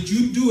 did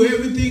you do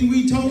everything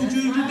we told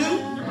you to do?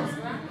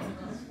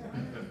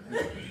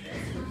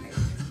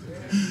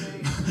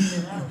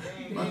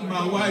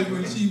 My wife,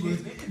 when she was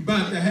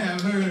about to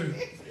have her,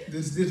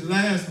 this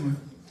last one,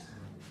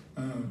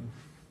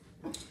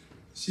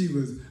 it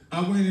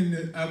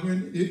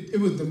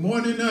was the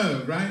morning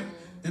of, right?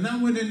 And I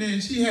went in there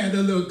and she had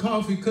a little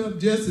coffee cup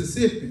just a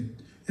sipping.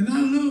 And I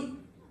looked,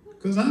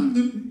 because I'm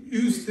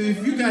used to,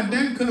 if you got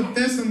that cup,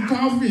 there's some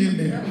coffee in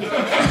there.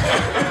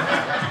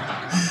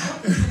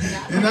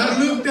 And I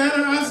looked at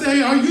her, I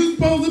say, are you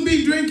supposed to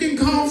be drinking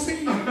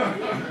coffee?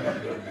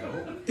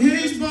 You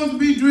ain't supposed to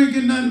be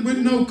drinking nothing with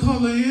no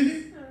color in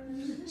it.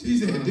 She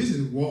said, this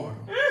is water.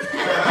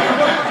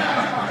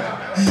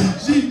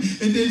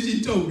 And then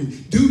she told me,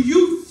 do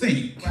you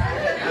think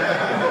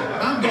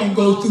I'm going to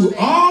go through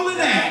all of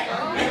that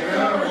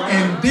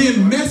and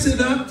then mess it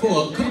up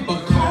for a cup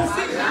of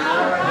coffee?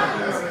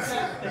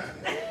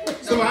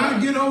 So I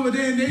get over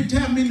there and they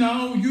tell me,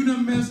 no, you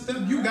done messed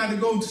up. You got to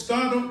go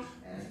start them.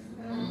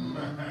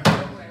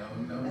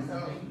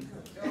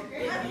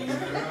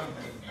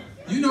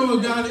 You know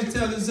what God is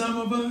telling some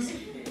of us?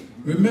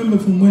 Remember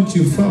from whence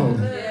you fall.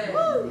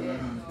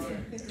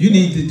 You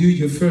need to do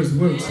your first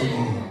works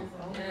again.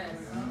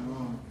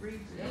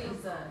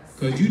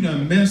 Because you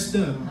done messed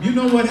up. You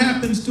know what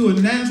happens to a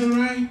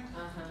Nazarite?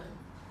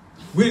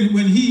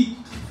 When he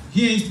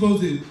ain't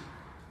supposed to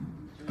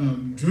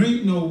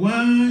drink no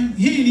wine.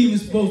 He ain't even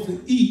supposed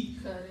to eat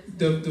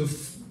the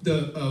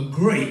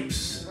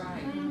grapes.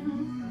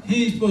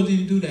 He ain't supposed to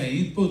even do that. He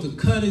ain't supposed to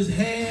cut his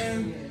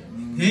hair.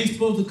 He ain't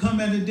supposed to come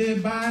at a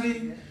dead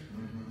body.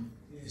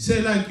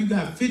 Say like you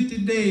got 50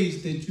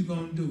 days that you're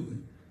going to do it.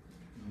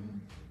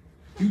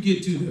 You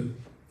get to the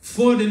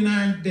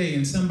 49th day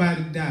and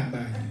somebody died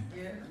by you.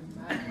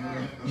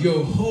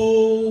 Your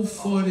whole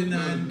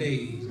 49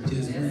 days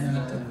just went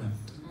out the window.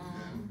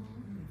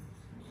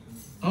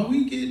 Are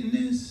we getting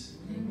this?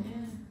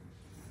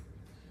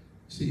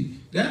 See,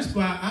 that's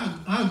why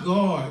I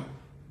guard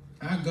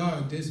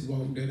this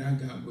walk that I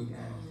got with God.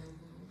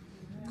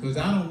 Because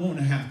I don't want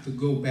to have to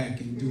go back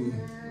and do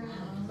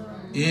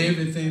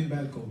everything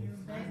back over.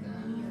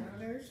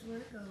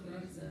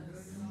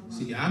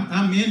 See,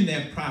 I'm in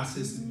that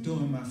process of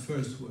doing my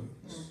first works.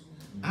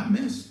 I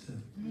messed up.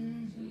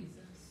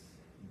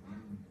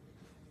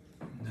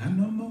 Not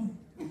no more.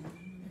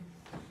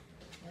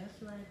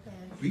 That's right,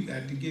 Pastor. We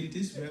got to get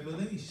this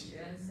revelation.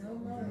 No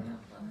more.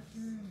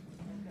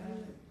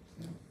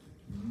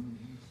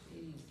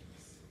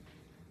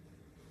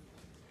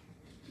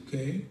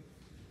 Okay?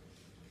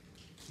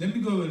 Let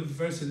me go to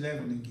verse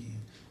 11 again.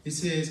 It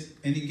says,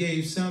 and he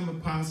gave some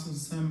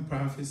apostles, some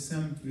prophets,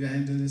 some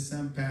evangelists,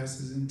 some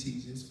pastors and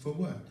teachers. For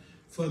what?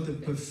 For the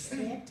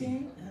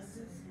perfecting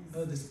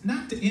of the,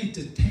 not the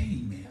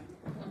entertainment.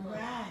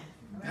 Right.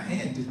 I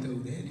had to throw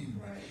that in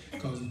there.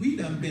 Because we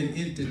done been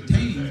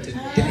entertained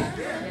today.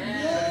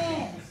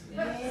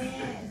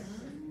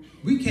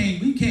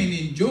 can't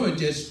enjoy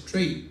just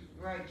straight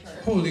Right,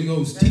 church. Holy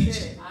Ghost That's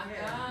teaching. it. My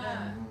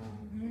God.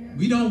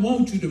 We don't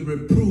want you to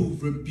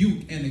reprove,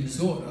 rebuke, and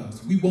exhort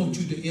us. We want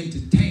you to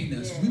entertain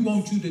us. We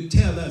want you to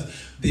tell us,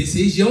 this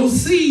is your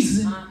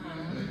season.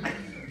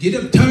 Get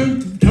up,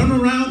 turn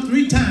around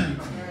 3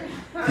 times.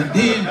 And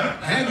then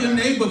have your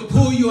neighbor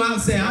pull you out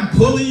and say, I'm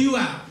pulling you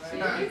out.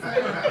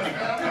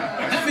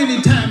 How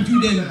many times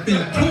you done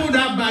been pulled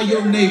out by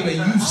your neighbor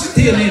and you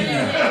still in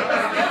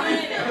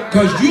there?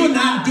 Because you're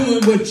not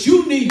doing what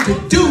you need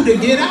to do to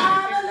get out.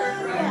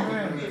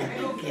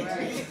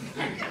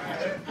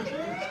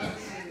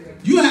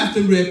 You have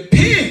to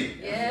repent.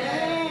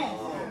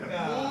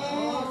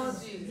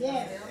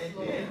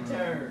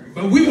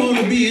 But we want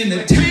to be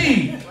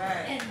entertained.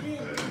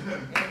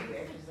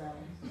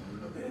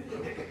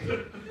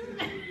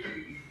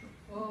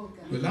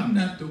 Well, I'm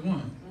not the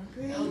one.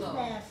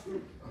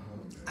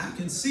 I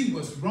can see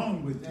what's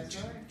wrong with the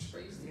church.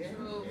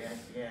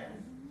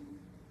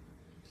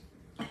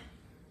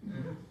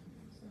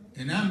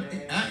 And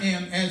I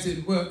am, as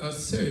it were, a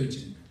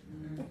surgeon.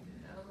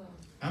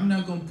 I'm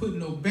not going to put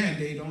no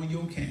Band-Aid on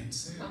your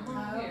cancer. All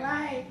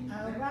right,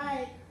 all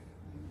right.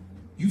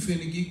 You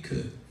finna get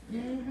cut.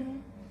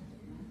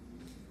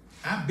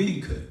 I've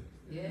been cut.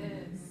 Yes.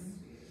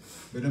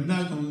 But I'm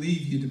not going to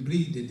leave you to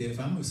bleed to death.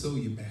 I'm going to sew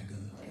you back up.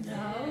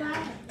 All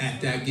right.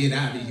 After I get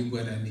out of you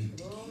what I need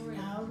to.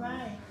 All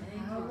right.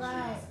 All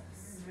right.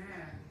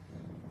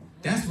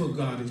 That's what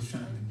God is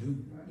trying to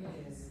do.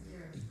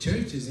 The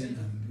church is in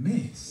a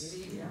mess.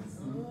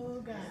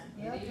 Oh, God.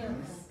 Help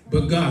us.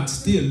 But God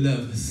still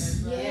loves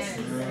us.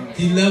 Yes.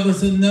 He loves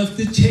us enough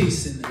to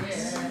chasten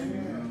us.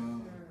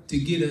 To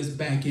get us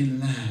back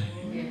in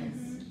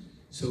line.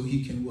 So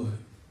he can what?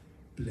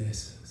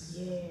 Bless us.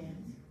 Yes.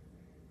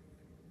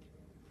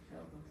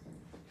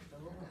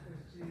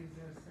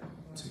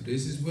 So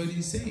this is what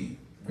he's saying.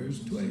 Verse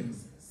 12.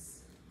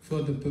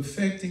 For the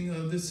perfecting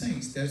of the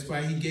saints. That's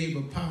why he gave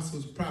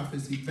apostles,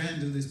 prophets,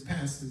 evangelists,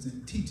 pastors,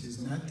 and teachers.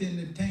 Not the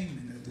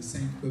entertainment of the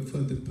saints, but for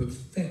the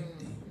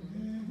perfecting.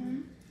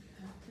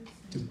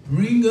 To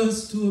bring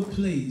us to a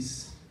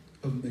place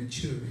of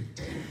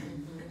maturity.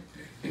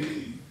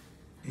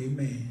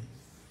 Amen.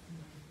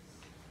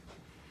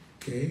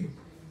 Okay?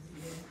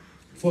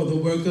 For the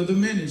work of the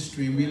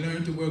ministry. We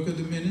learned the work of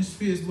the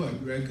ministry is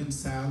what?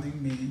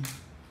 Reconciling men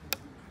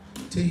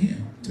to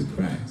him, to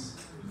Christ.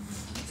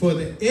 For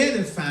the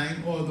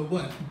edifying or the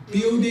what?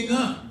 Building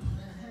up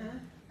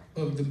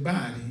of the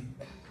body,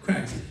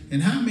 Christ.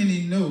 And how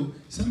many know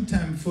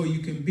sometime before you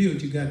can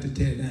build, you got to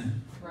tear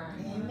down?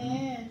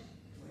 Amen.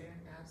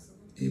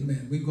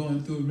 Amen. We're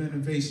going through a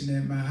renovation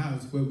at my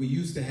house where we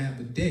used to have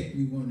a deck.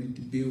 We wanted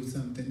to build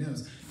something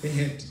else. They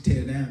had to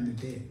tear down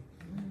the deck.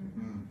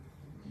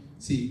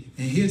 See,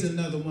 and here's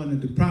another one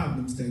of the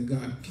problems that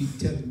God keeps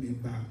telling me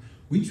about.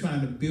 We trying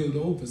to build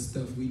over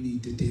stuff we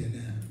need to tear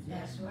down.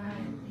 That's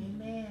right.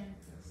 Amen.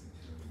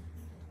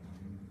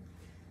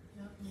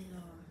 Help me,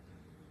 Lord.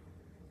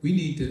 We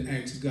need to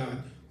ask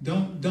God,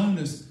 don't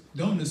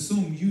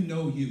assume you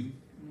know you.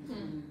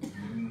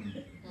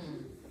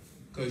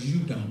 Because you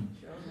don't.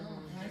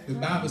 The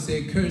Bible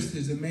said, cursed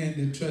is a man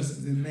that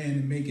trusteth in man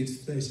and make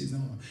his flesh his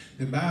own.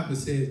 The Bible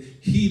says,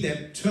 he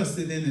that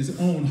trusted in his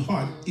own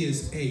heart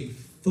is a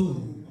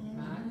fool.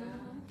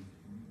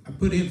 I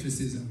put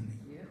emphasis on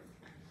it.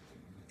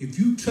 If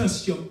you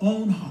trust your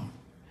own heart,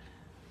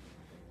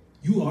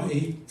 you are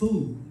a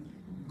fool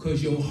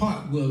because your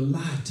heart will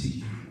lie to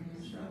you.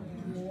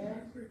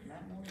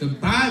 The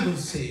Bible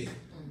said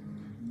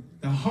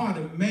the heart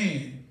of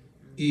man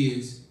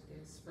is,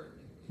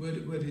 I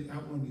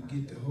want to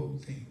get the whole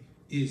thing,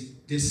 is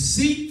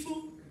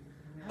deceitful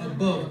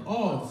above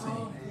all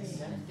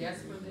things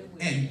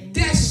and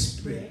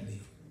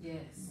desperately,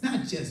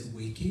 not just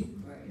wicked,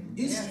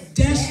 it's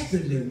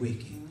desperately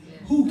wicked.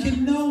 Who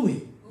can know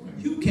it?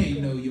 You can't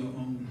know your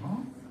own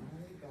heart.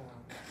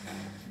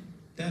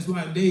 That's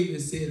why David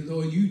said,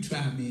 Lord, you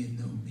try me and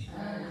know me.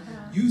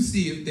 You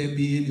see if there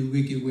be any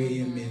wicked way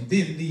in me, and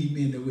then lead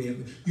me in the way of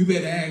it. You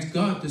better ask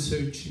God to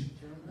search you.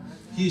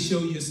 He'll show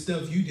you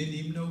stuff you didn't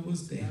even know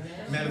was there.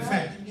 Matter of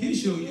fact, he'll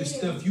show you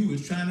stuff you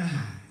was trying to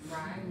hide.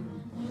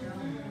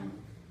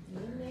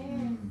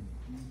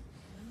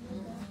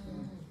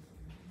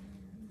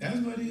 That's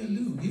what he'll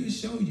do. He'll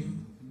show you.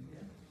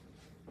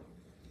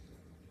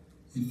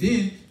 And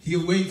then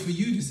he'll wait for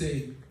you to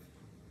say,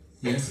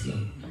 yes,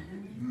 Lord.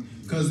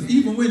 Because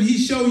even when he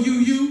show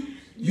you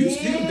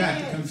still got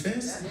to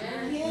confess.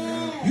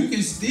 You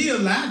can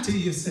still lie to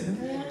yourself.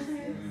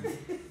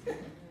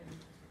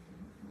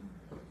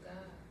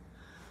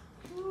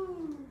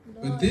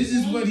 But this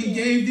is what he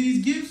gave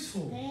these gifts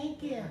for.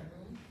 Thank you.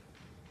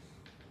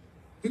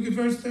 Look at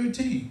verse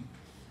 13.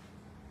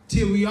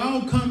 Till we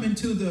all come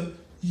into the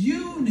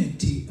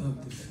unity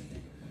of the faith.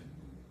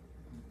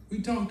 We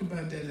talked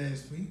about that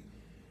last week.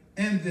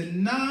 And the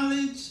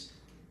knowledge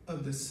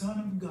of the Son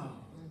of God.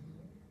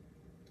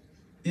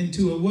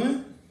 Into a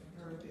what?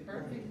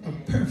 A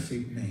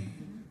perfect man.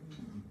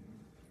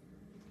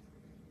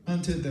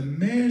 Unto the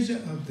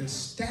measure of the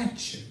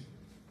stature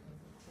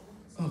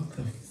of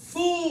the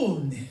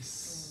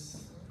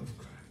fullness of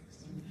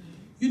Christ.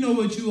 You know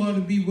what you ought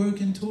to be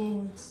working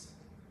towards?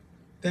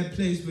 That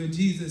place where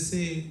Jesus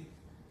said,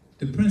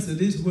 the prince of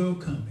this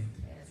world cometh,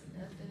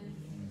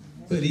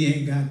 but he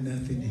ain't got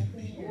nothing in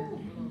me.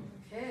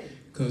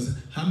 Because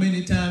how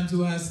many times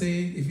do I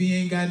say, if he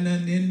ain't got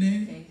nothing in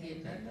there,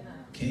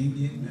 can't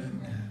get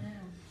nothing out.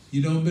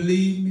 You don't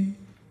believe me?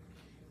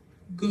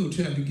 Go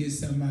try to get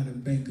something out of a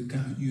bank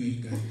account you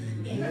ain't got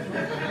nothing in. All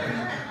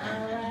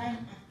right.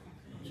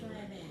 Try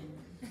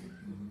that.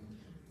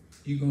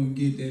 You're going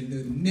to get that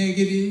little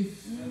negative,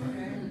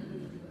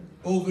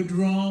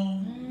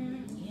 overdrawn.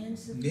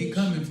 They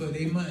coming for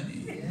their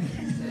money.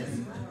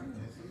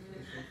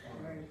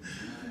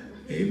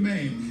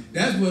 Amen.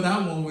 That's what I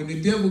want. When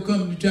the devil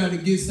comes to try to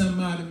get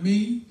something out of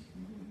me,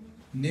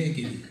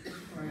 negative.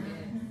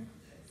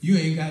 You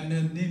ain't got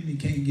nothing in me,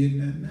 can't get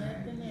nothing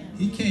out.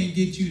 He can't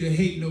get you to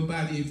hate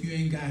nobody if you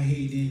ain't got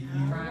hate in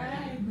you.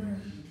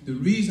 The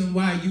reason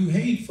why you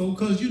hate folk,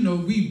 because you know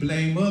we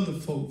blame other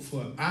folk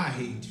for our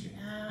hatred.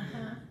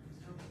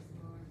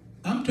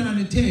 I'm trying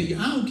to tell you,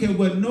 I don't care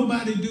what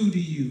nobody do to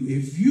you.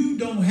 If you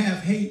don't have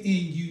hate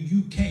in you,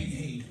 you can't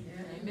hate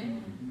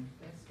them.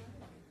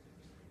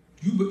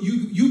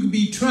 You could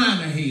be trying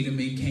to hate them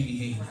and can't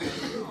hate them.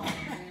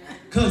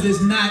 Because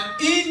it's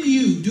not in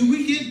you. Do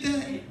we get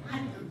that?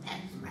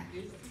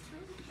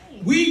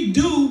 We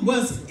do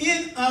what's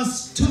in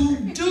us to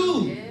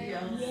do.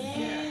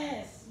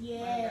 Yes,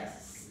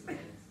 yes.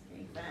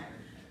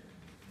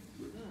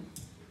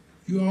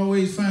 You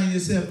always find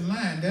yourself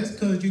lying. That's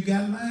because you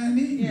got lying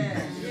in you.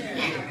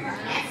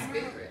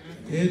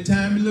 Every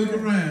time you look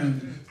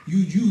around,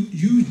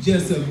 you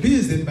just a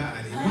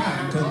busybody.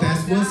 Why? Because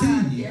that's what's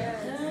in you.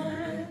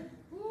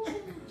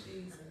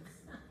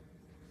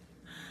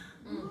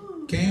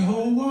 Can't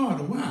hold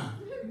water. Why?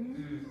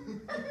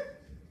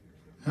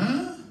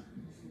 Huh?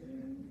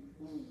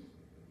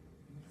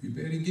 You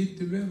better get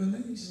the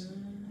revelation.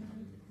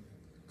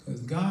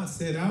 Because God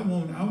said, I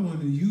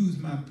want to use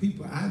my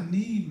people. I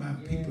need my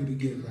people to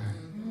get right.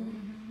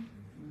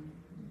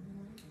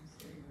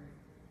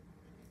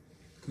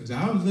 Because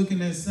I was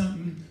looking at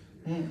something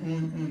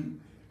on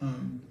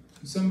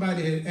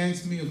somebody had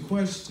asked me a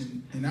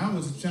question, and I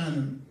was trying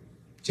to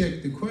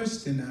check the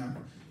question out,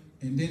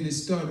 and then it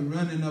started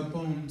running up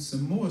on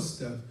some more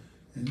stuff.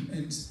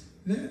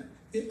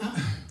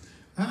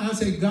 I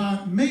said,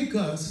 God, make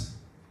us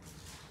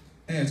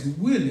as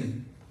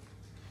willing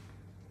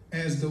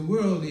as the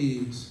world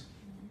is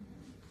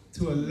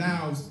to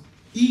allow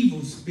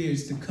evil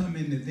spirits to come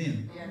into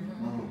them.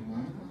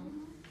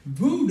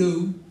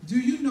 Voodoo, do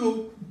you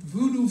know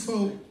voodoo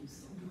folk,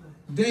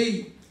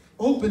 they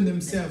open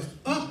themselves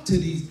up to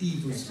these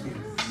evil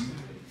spirits.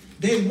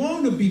 They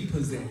want to be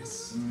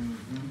possessed.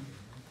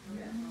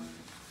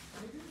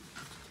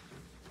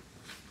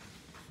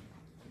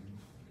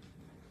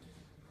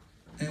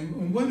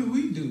 And what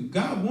do?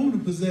 God wants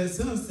to possess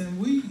us, and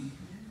we,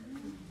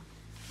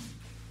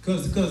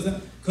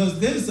 because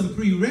there's some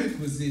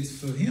prerequisites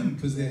for him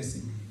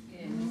possessing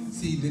you.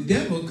 See, the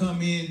devil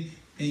come in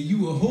and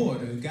you a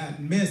hoarder, got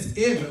mess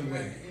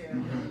everywhere.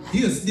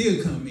 He'll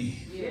still come in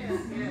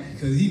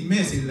because he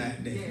messy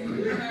like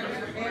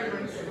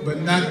that.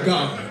 But not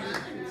God.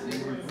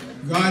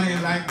 God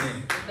ain't like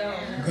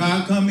that.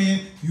 God come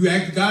in, you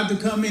ask God to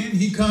come in,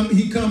 he come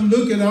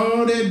look at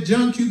all that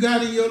junk you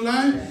got in your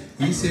life.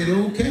 He said,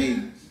 okay,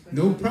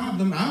 no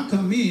problem, I'll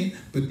come in,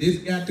 but this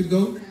got to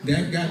go,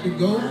 that got to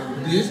go,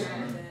 this.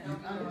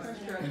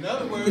 In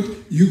other words,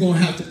 you're going to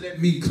have to let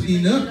me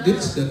clean up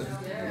this stuff.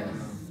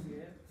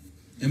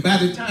 And by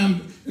the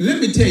time, let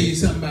me tell you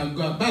something about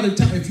God. By the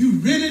time, if you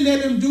really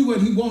let him do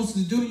what he wants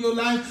to do in your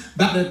life,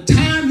 by the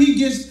time he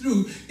gets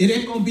through, it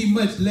ain't going to be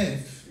much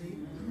left.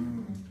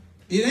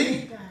 It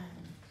ain't.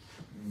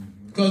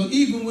 Because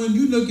even when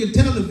you look at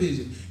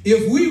television,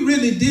 if we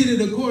really did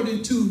it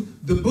according to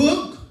the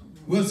book,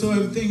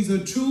 whatsoever things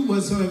are true,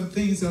 whatsoever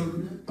things are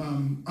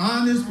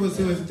honest,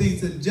 whatsoever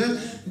things are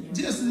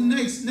just the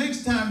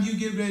next time you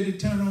get ready to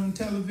turn on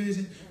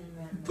television,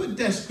 put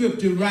that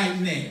scripture right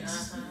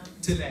next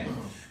to that.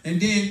 And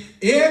then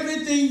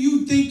everything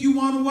you think you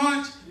want to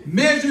watch,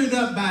 measure it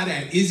up by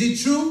that. Is it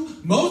true?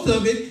 Most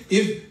of it,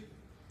 if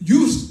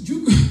you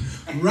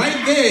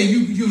right there,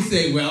 you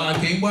say, well, I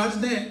can't watch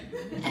that.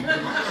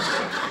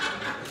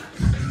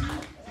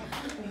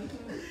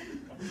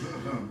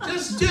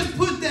 Just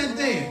put that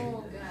there.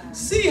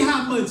 See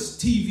how much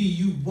TV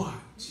you watch.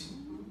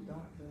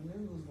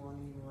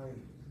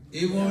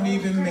 It won't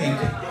even make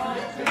it.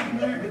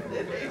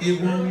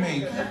 It won't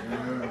make it.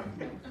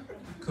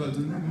 Because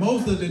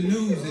most of the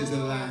news is a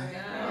lie.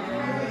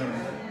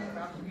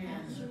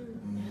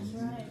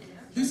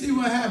 You see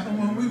what happened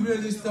when we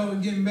really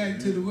start getting back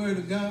to the Word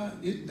of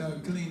God? It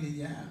started cleaning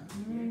you out.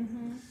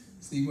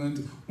 See,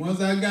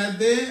 once I got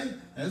there,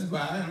 that's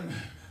why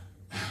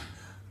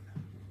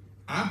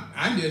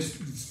I just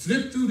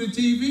flipped through the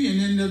TV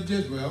and ended up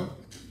just, well,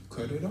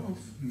 cut it off.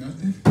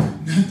 Nothing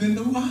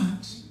to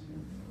watch.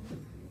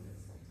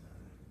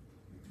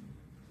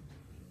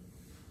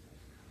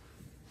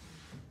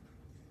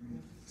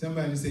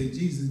 Somebody say,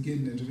 Jesus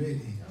getting us ready.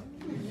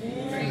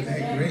 Yes,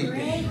 That great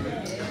day.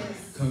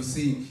 Yes. Because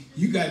see,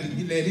 you got to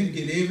let him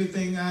get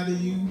everything out of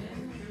you.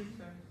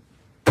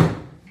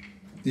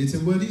 This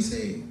is what he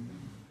said.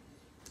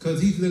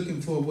 Because he's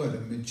looking for what? A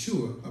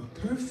mature, a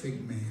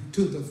perfect man,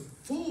 to the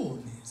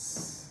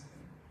fullness.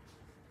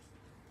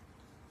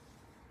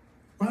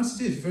 Watch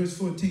this, verse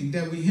 14.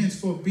 That we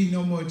henceforth be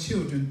no more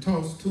children,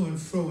 tossed to and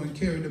fro and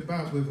carried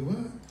about with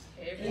what?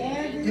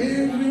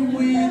 Every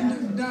wind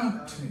of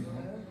doctrine.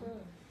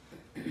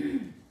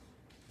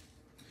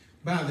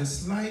 By the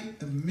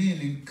sleight of men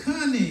and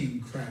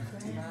cunning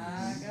crafty.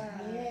 Yes.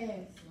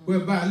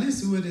 Whereby,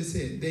 listen what it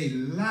said. They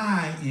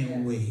lie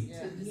in wait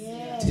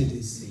Yes. to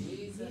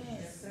deceive.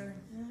 Yes.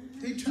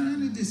 They're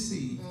trying to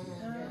deceive.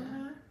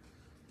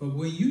 But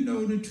when you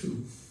know the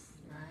truth,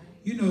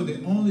 you know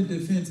the only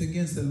defense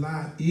against a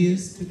lie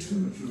is the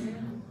truth.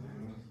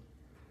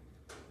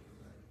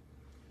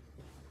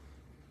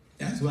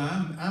 That's why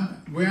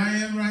I'm where I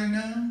am right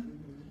now.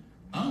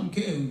 I don't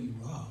care who you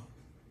are.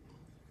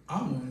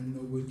 I want to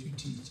know what you're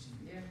teaching.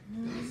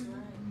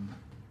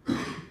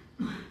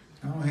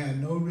 I don't have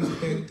no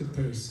respect to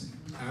person.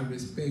 I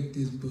respect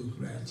this book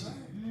right here.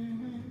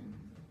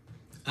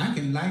 I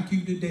can like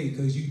you today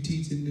because you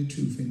teaching the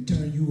truth and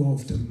turn you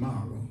off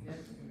tomorrow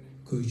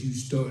because you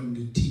starting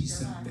to teach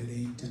something that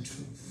ain't the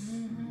truth.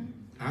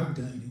 I've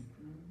done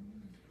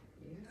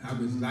it. I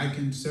was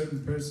liking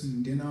certain person,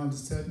 and then all of a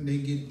sudden they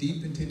get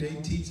deep into their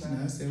teaching.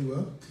 I said,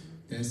 well,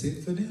 that's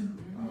it for them.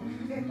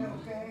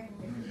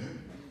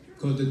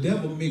 Because the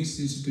devil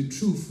mixes the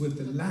truth with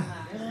the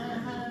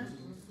lie.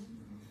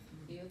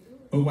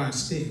 But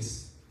watch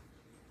this.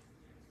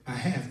 A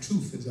half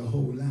truth is a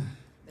whole lie.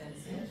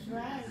 That's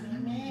right.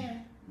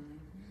 Amen.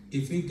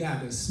 If it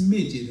got a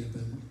smidget of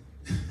it,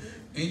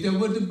 ain't that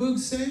what the book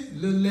say?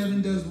 Little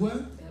leaven does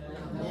what?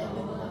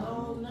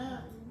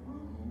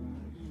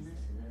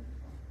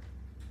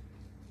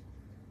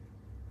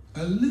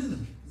 A little.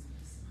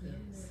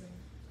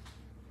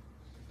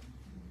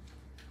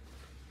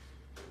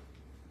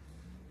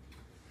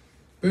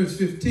 Verse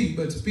 15,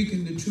 but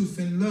speaking the truth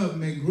in love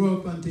may grow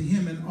up unto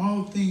him in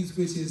all things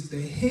which is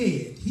the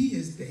head. He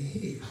is the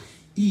head,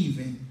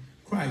 even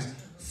Christ,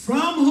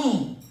 from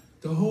whom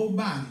the whole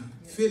body,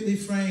 fitly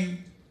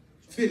framed,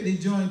 fitly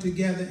joined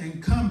together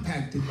and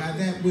compacted by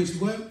that which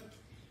what?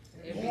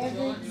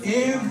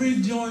 Every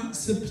joint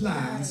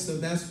supplies. So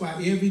that's why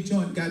every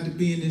joint got to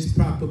be in its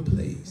proper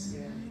place.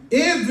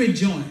 Every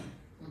joint.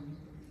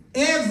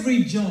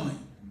 Every joint.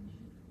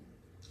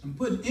 I'm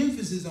putting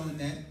emphasis on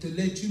that to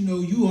let you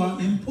know you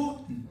are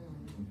important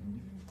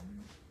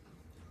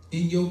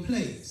in your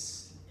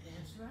place.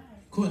 That's right.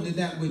 According to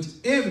that which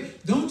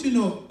don't you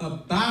know a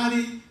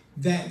body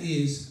that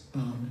is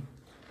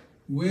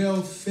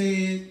well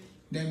fed,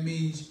 that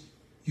means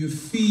you're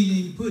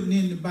feeding, putting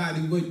in the body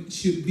what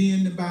should be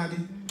in the body.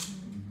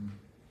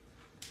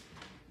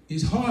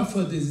 It's hard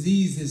for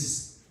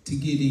diseases to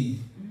get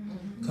in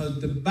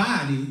because the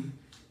body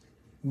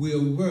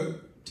will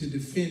work to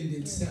defend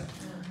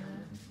itself.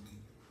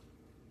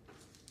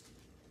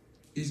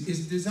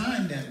 It's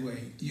designed that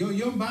way.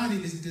 Your body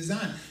is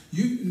designed.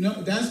 You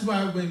know that's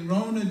why when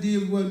Rona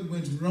did when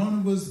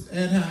Rona was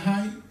at her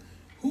height,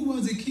 who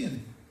was it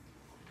killing?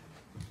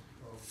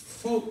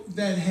 Folk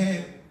that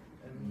had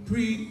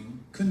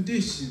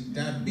precondition,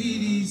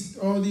 diabetes,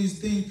 all these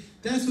things.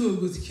 That's who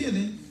it was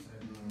killing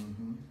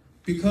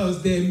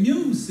because their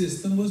immune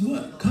system was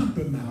what?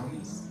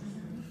 Compromised.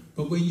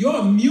 But when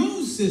your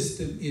immune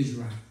system is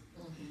right,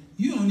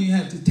 you don't even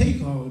have to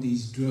take all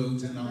these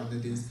drugs and all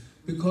of this.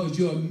 Because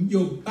your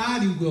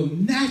body will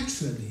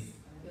naturally.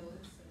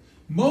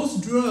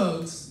 Most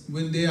drugs,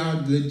 when they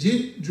are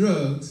legit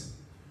drugs,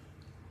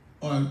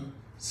 are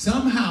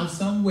somehow,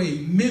 some way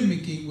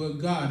mimicking what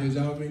God has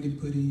already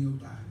put in your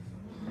body.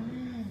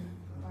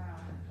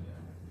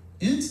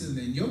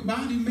 Insulin, your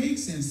body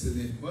makes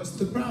insulin. What's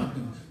the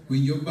problem?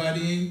 When your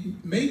body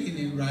ain't making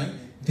it right,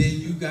 then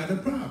you got a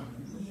problem.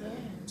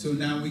 So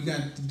now we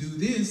got to do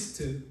this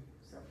to...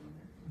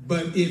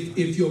 But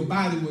if your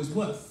body was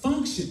what?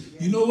 Function.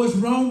 You know what's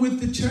wrong with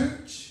the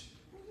church?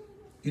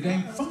 It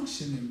ain't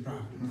functioning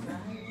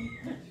properly.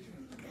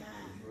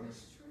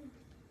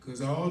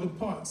 Because all the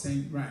parts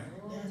ain't right.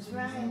 That's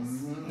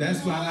right.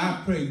 That's why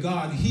I pray,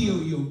 God,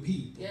 heal your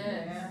people.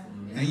 Yes.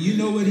 And you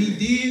know what he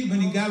did when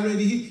he got ready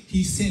to heal?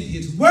 He sent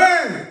his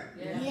word.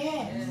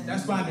 Yes.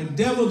 That's why the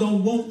devil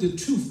don't want the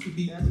truth to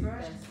be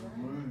preached.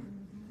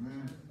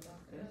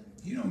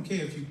 You don't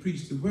care if you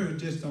preach the word,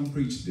 just don't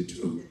preach the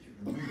truth.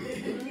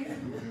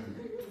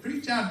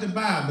 Preach out the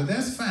Bible,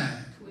 that's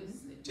fine.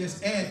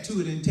 Just add to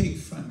it and take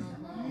from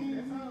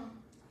it.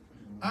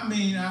 I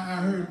mean, I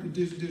heard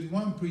this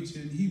one preacher,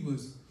 and he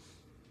was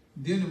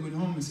dealing with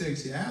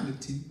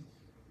homosexuality,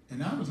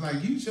 and I was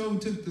like, you sure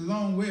took the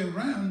long way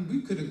around.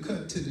 We could have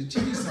cut to the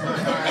chase on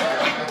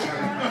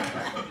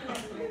that.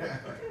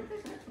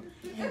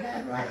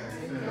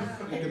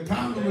 And the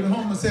problem with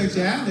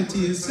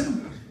homosexuality is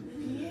simple.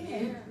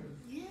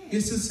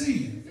 It's a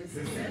sin.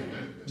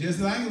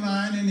 Just like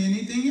lying and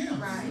anything else.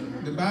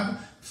 The Bible,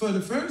 for the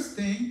first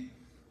thing,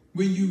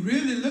 when you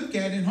really look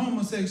at it,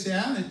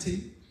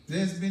 homosexuality,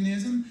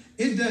 lesbianism,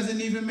 it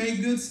doesn't even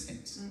make good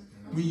sense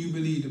when you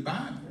believe the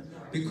Bible.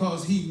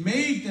 Because he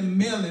made them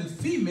male and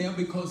female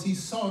because he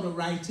saw the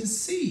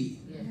righteous seed.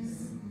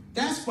 Yes.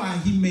 That's why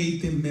he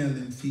made them male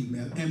and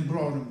female and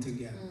brought them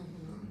together.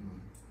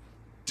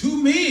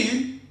 Two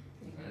men.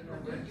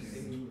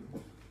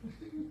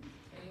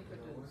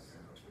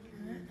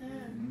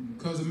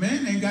 Because a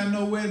man ain't got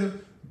nowhere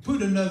to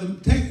put another,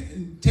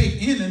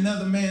 take in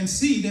another man's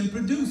seed and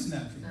produce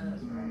nothing.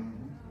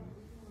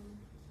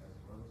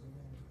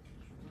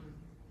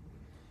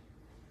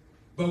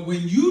 But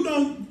when you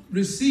don't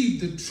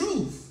receive the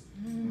truth,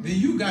 then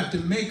you got to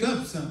make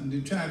up something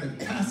to try to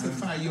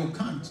pacify your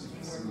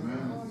conscience.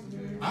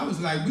 I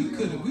was like, we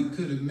could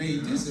have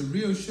made this a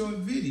real short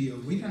video.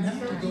 We didn't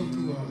have to go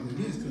through all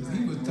of this, because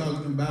he was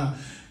talking about,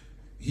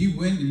 he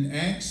went and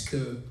asked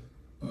a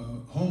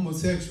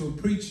homosexual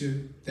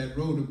preacher that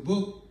wrote a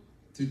book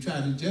to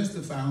try to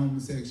justify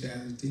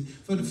homosexuality.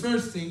 For the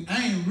first thing,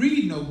 I ain't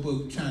read no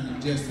book trying to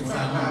justify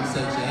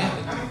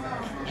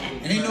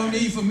homosexuality. Ain't no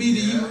need for me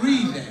to even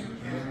read that.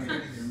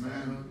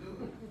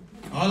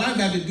 All I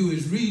got to do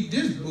is read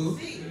this book.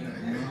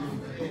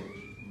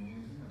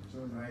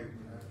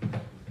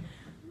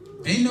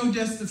 Ain't no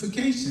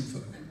justification for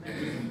it.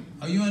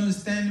 Are you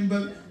understanding?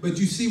 But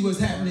you see what's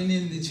happening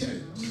in the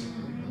church.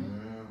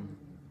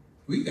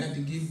 We got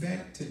to get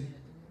back to.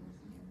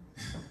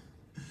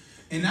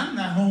 And I'm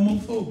not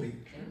homophobic.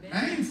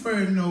 I ain't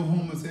afraid of no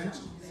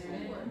homosexuals.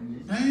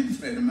 I ain't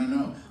afraid of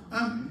no.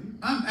 I'm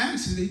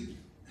actually.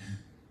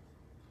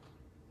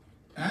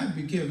 I'd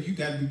be careful. You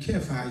got to be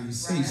careful how you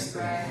say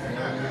stuff,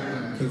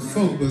 because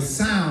folk will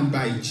sound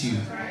bite you.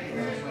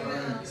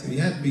 So you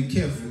have to be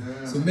careful.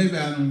 So maybe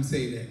I don't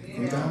say that,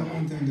 because I don't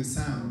want them to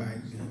sound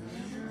bite me.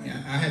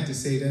 Yeah, I had to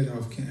say that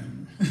off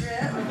camera.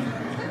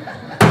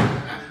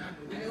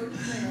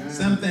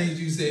 Some things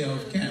you say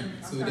off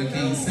camera, so they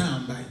can't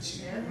sound bite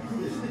you.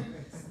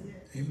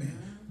 Amen.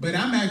 But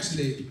I'm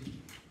actually,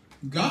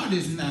 God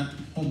is not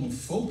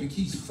homophobic.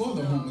 He's for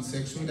the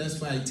homosexual. That's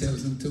why he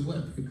tells them to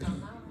what?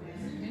 Repent.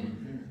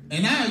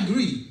 And I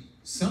agree.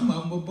 Some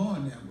of them were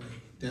born that way.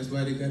 That's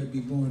why they got to be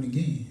born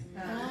again.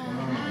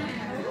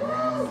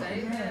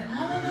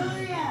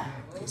 Hallelujah.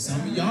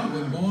 Some of y'all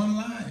were born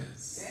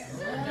liars. As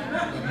a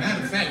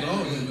matter of fact,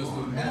 all of us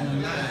were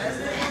born liars.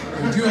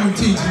 But you don't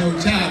teach no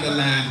child to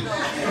lie.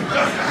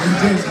 You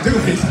just do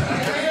it.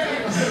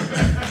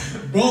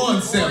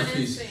 Born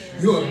selfish.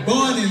 You are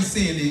born in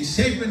sin and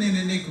shapen in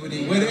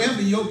iniquity.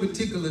 Whatever your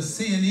particular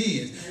sin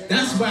is,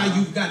 that's why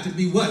you've got to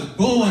be what?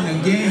 Born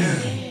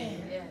again.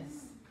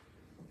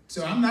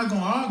 So I'm not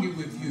going to argue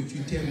with you if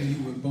you tell me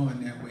you were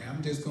born that way.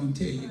 I'm just going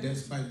to tell you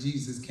that's why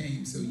Jesus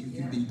came, so you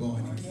can be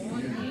born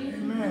again.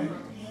 Amen.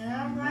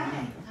 All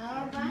right.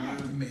 All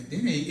right. Amen.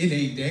 It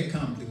ain't that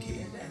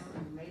complicated.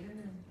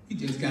 You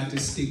just got to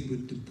stick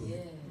with the book.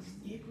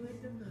 Stick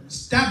with the book.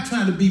 Stop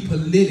trying to be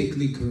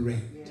politically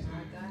correct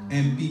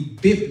and be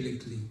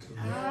biblically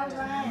correct. All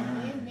right.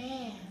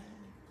 Amen.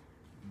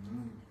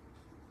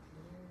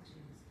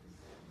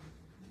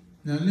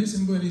 Now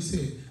listen what he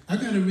said. I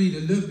got to read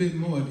a little bit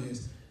more of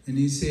this. And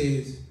he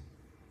says,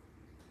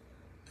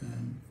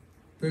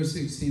 verse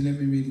 16, let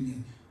me read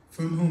again.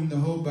 From whom the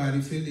whole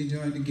body fitly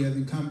joined together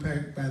and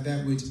compact by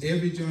that which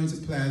every joint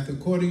supplies,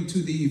 according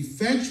to the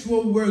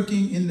effectual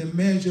working in the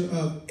measure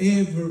of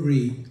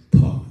every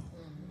part.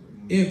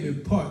 Every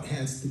part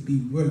has to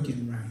be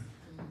working right.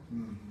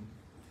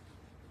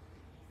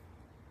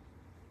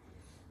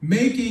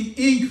 Making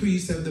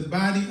increase of the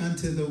body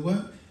unto the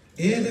what?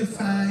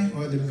 Edifying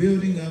or the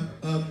building up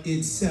of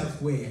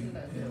itself where?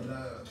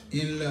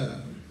 In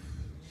love.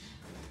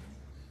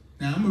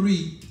 Now I'm going to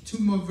read two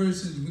more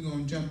verses. We're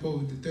going to jump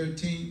over to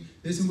 13.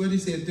 Listen what he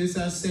said. This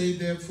I say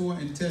therefore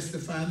and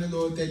testify in the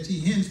Lord, that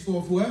ye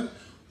henceforth what?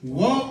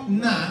 Walk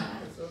not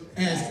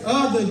as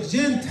other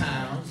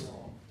Gentiles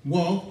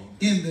walk,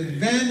 in the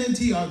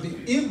vanity or the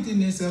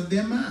emptiness of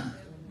their mind.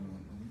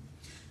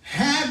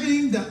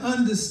 Having the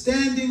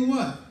understanding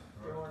what?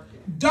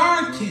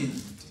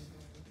 Darkened.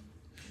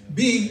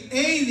 Being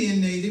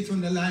alienated from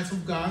the life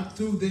of God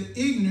through the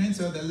ignorance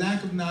or the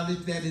lack of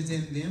knowledge that is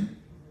in them,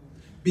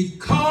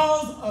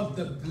 because of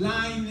the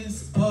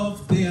blindness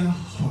of their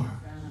heart.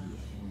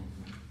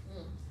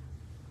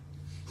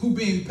 Who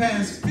being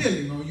past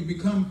feeling, or you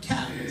become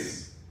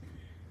callous,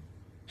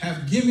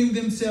 have given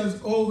themselves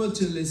over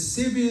to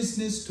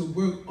lasciviousness, to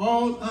work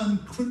all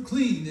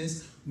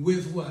uncleanness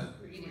with what?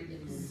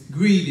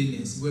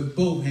 Greediness, with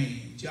both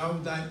hands.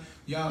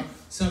 Y'all,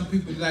 some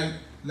people like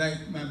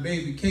my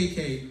baby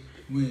KK,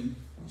 when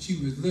she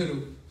was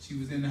little, she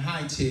was in the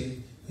high chair,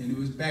 and it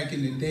was back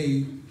in the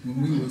day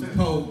when we was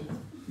poor.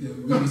 We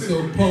were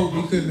so poor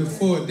we couldn't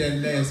afford that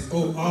last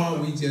OR,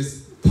 we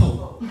just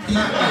poor.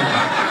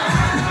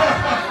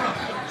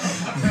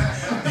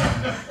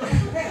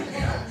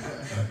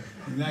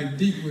 Like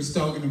Deacon was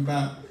talking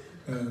about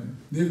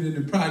living in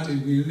the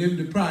project. We lived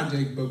in the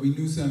project, but we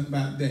knew something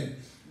about that.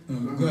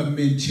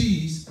 Government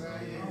cheese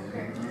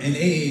and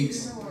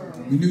eggs.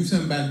 We knew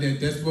something about that.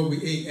 That's what we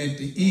ate at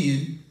the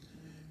end.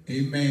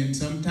 Amen.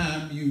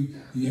 Sometimes you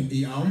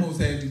almost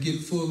had to get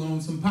full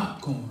on some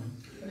popcorn.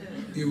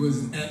 It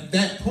was at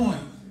that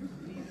point.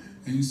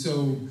 And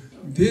so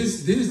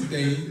this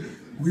day,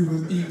 we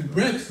was eating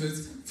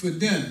breakfast for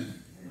dinner.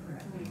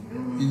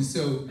 And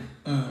so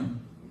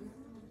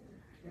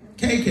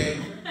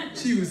KK,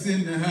 she was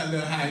sitting in her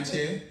little high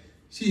chair.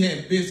 She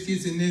had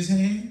biscuits in this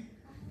hand.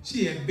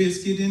 She had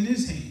biscuit in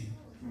this hand.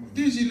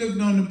 Then she looked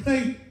on the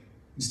plate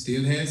and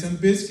still had some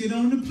biscuit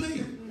on the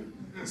plate.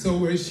 So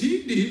what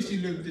she did, she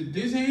looked at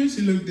this hand,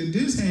 she looked at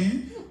this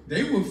hand.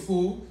 They were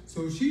full,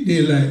 so she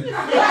did like.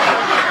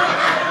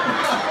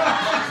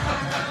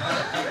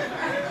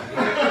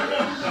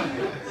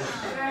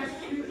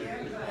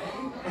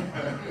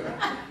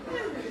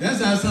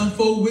 That's how some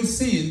folk with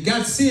sin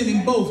got sin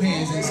in both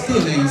hands and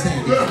still ain't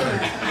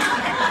satisfied.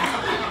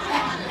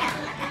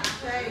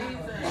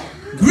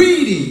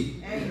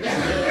 Greedy.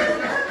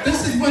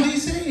 This is what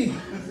he's saying.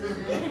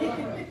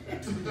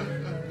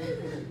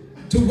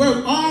 To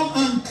work all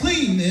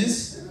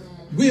uncleanness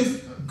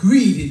with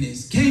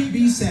greediness. Can't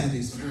be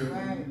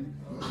satisfied.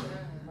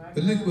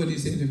 But look what he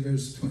said in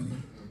verse 20.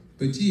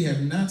 But ye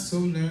have not so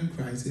learned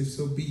Christ, if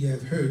so be ye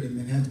have heard him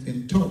and have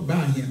been taught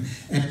by him,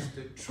 as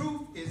the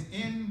truth is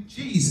in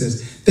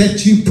Jesus,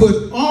 that you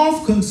put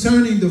off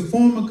concerning the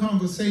former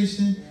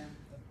conversation,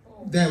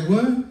 that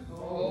what?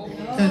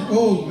 That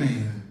old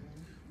man,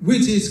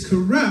 which is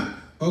corrupt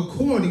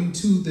according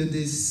to the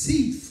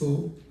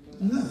deceitful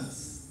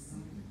lust.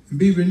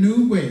 Be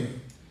renewed where?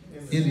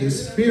 In the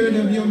spirit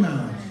of your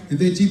mind. And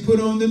that ye put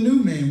on the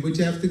new man,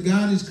 which after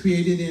God is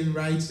created in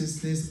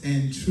righteousness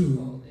and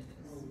true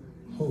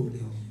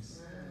holiness.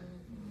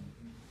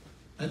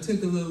 I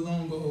took a little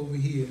longer over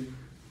here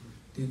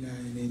than I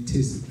had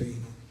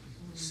anticipated.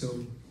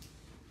 So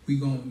we're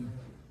going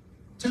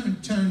to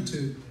turn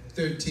to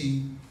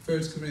 13,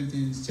 1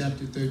 Corinthians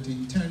chapter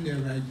 13. Turn there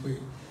right quick.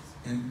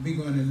 And we're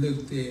going to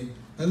look there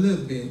a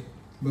little bit,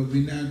 but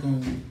we're going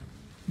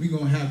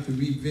to have to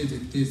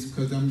revisit this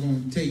because I'm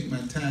going to take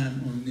my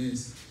time on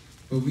this.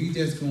 But we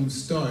just going to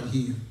start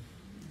here.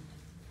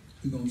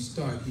 We're going to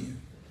start here.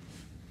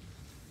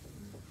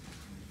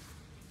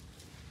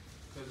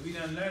 Because we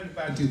done learned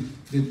about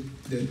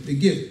the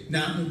gift.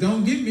 Now,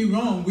 don't get me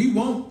wrong. We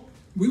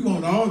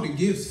want all the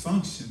gifts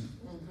functional.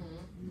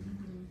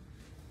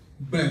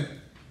 But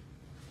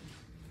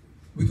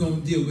we're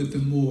going to deal with the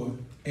more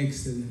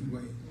excellent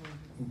way.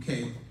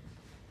 Okay?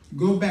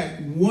 Go back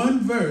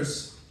one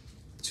verse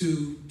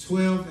to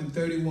 12 and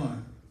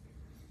 31.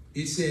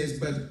 It says,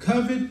 but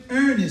covet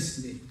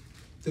earnestly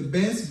the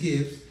best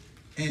gift,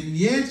 and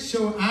yet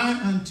show I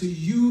unto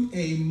you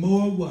a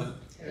more what?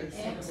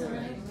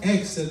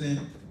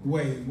 Excellent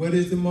way. What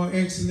is the more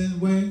excellent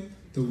way?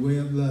 The way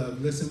of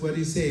love. Listen what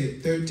he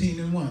said, 13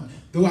 and 1.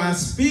 Though I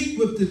speak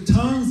with the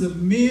tongues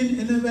of men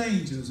and of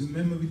angels.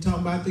 Remember we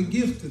talking about the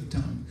gift of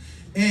tongues.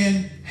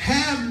 And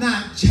have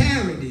not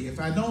charity, if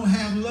I don't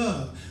have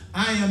love,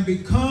 I am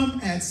become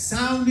as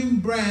sounding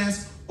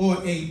brass or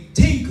a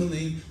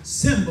tinkling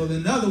cymbal.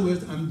 In other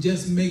words, I'm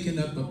just making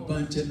up a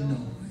bunch of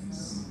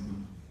noise.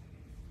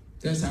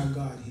 That's how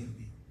God hit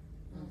me.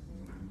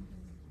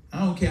 I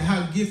don't care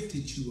how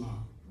gifted you are.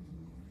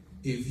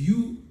 If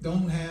you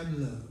don't have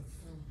love,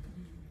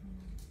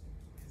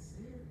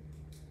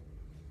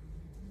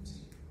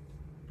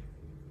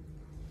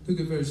 look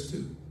at verse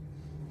 2.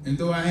 And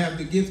though I have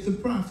the gift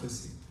of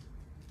prophecy,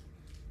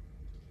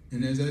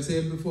 and as I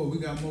said before, we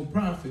got more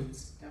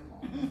prophets,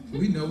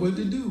 we know what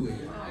to do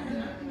with it.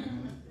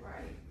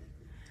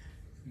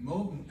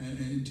 More,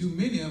 and too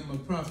many of them are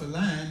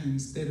prophesying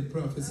instead of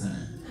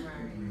prophesying.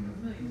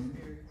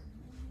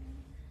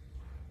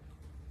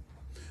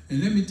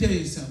 And let me tell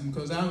you something,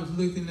 because I was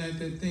looking at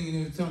that thing and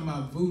they were talking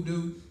about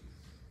voodoo,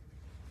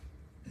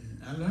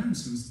 and I learned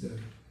some stuff.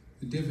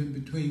 The difference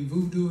between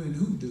voodoo and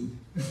hoodoo.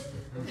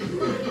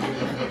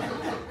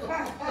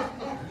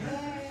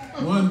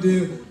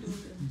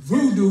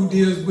 Voodoo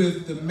deals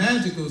with the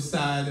magical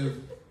side of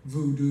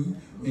voodoo,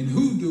 and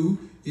hoodoo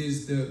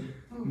is the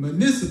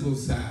municipal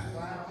side.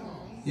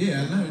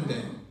 Yeah, I learned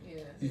that.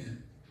 Yeah,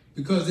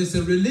 because it's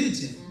a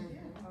religion.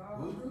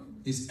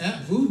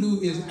 Voodoo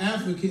is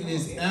African.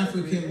 It's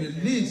African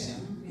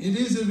religion. It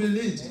is a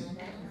religion,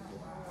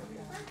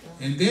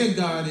 and their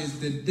god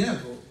is the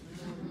devil,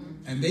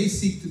 and they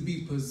seek to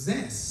be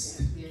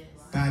possessed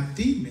by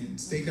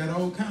demons. They got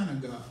all kind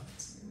of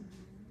gods.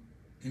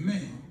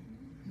 Amen.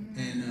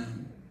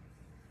 And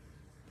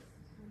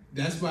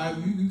that's why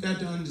you got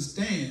to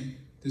understand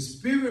the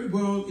spirit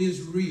world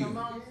is real. Come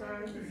on,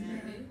 sir.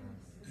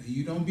 And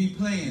you don't be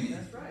playing it.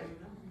 That's right.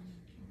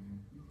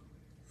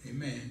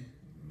 Amen.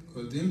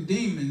 Because them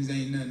demons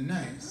ain't nothing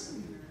nice.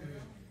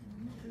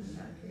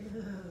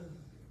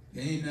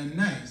 They ain't nothing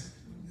nice.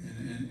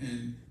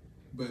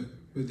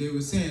 But they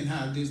were saying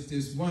how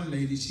this one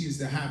lady, she is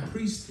the high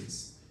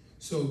priestess.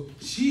 So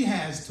she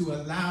has to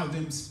allow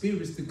them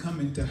spirits to come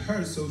into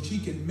her so she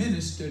can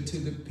minister to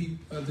the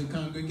people of the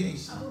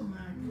congregation. Oh my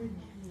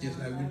goodness. Just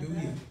like we do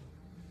here.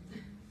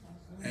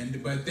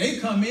 But they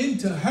come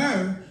into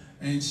her,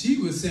 and she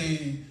was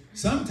saying,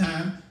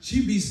 Sometimes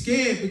she be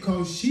scared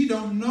because she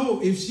don't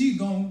know if she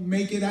gonna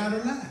make it out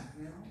alive.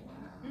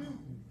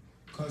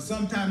 Because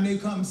sometimes they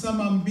come, some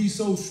of them be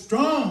so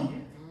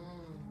strong.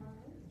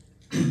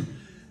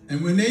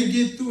 And when they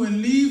get through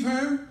and leave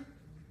her,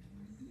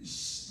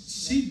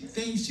 she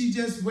thinks she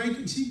just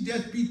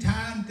be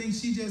tired and thinks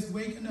she just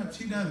waking up.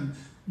 She done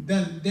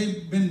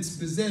they've been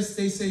possessed,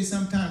 they say,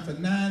 sometime for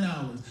 9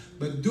 hours.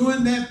 But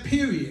during that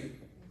period,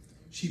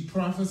 she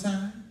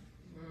prophesied.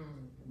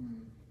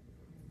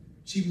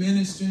 She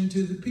ministering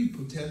to the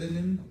people, telling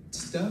them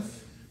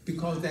stuff,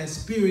 because that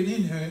spirit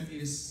in her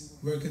is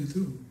working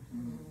through.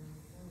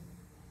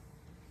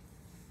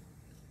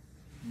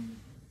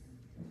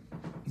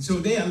 So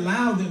they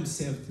allow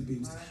themselves to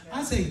be.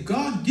 I say,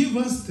 God, give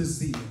us the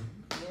zeal.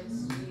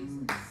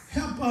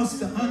 Help us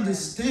to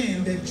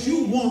understand that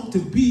you want to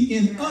be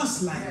in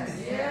us like that.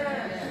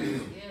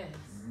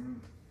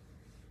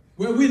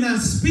 Where we're not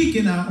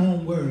speaking our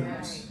own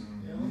words.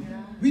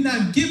 We're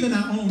not giving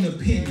our own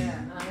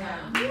opinion.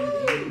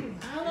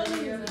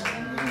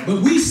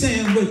 But we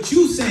saying what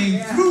you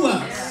saying through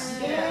us.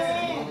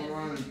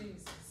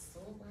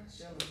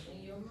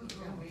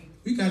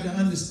 We got to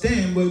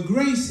understand what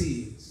grace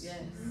is.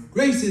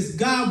 Grace is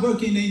God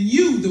working in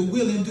you the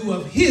will and do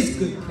of his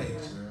good pleasure.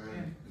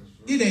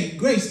 It ain't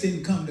grace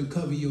didn't come to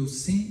cover your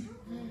sin.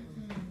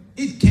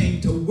 It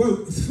came to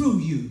work through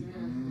you.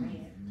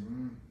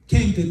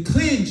 Came to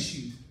cleanse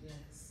you.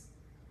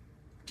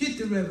 Get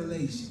the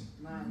revelation.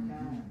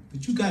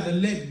 But you got to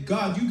let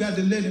God, you got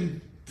to let him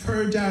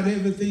purge out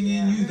everything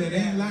in you that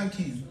ain't like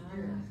him.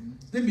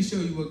 Let me show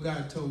you what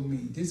God told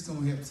me. This is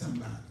going to help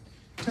somebody.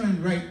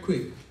 Turn right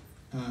quick.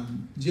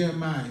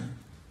 Jeremiah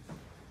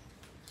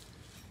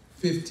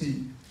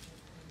 15.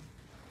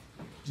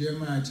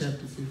 Jeremiah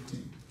chapter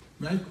 15.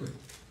 Right quick.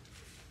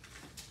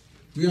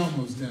 We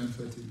almost done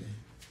for today.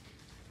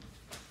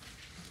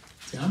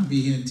 See, I'm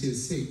be here until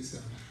 6. So.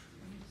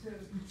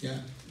 Yeah,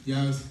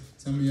 y'all,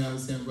 some of y'all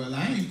saying, well,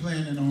 I ain't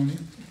planning on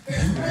it.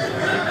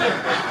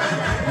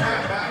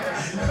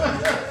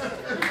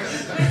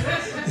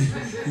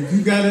 If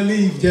you gotta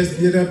leave, just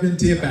get up and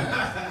tip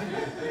out.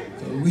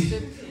 So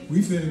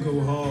we finna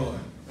go hard.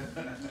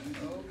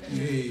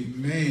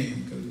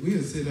 Amen. Because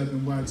we'll sit up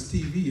and watch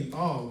TV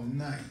all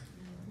night.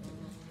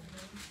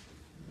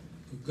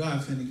 But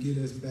God finna get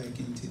us back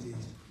into this.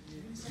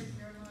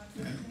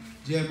 Right.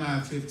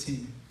 Jeremiah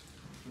 15.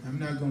 I'm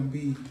not gonna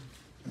be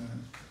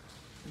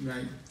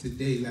right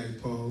today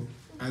like Paul.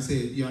 I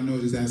said, y'all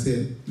notice I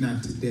said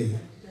not today.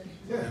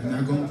 I'm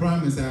not gonna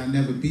promise I'll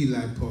never be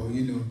like Paul.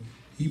 You know,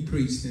 he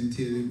preached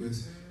until it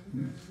was,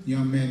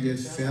 young man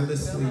just fell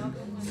asleep,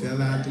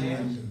 fell out the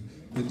window.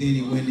 But then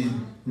he went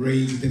and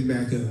raised him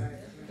back up.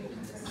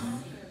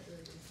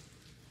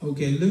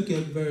 Okay, look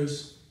at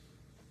verse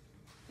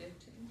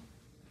 15.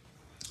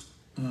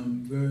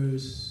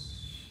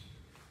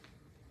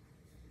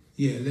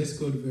 Let's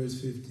go to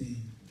verse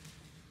 15.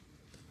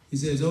 He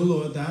says, O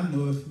Lord, thou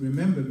knowest,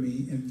 remember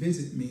me and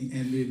visit me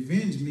and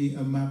revenge me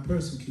of my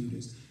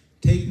persecutors.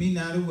 Take me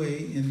not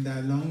away in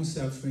thy long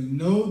suffering.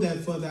 Know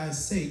that for thy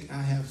sake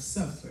I have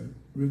suffered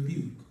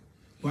rebuke.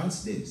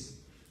 Watch this.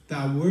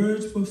 Thy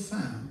words were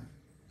found,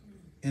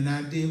 and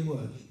I did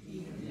what?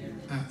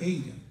 I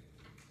ate them.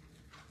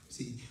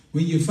 See,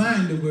 when you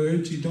find the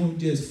word, you don't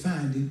just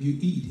find it, you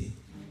eat it.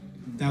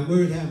 Thy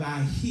word have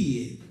I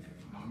hid,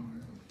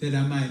 that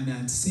I might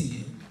not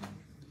sin.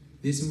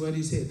 Listen what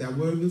he said. Thy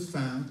word was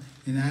found,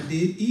 and I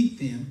did eat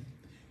them.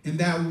 And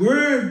thy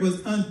word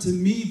was unto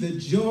me the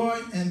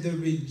joy and the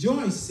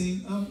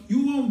rejoicing of...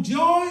 You want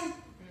joy?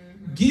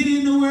 Get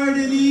in the word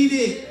and eat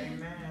it.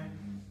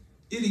 Amen.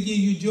 It'll give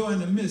you joy in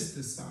the midst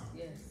of sorrow.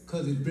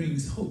 Because it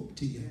brings hope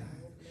to your life.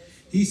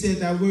 He said,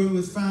 thy word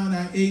was found,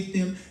 I ate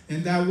them.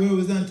 And thy word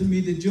was unto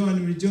me the joy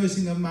and the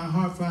rejoicing of my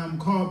heart. For I am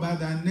called by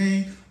thy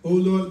name, O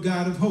Lord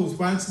God of hosts.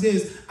 Watch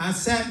this. I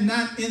sat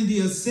not in the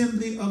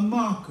assembly of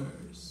mockers.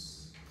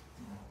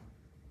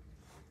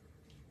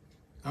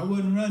 I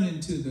wasn't running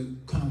to the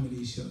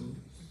comedy shows,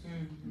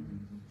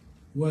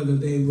 whether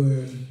they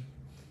were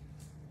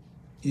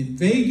in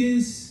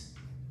Vegas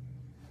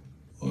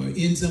or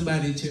in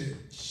somebody's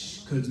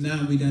church, because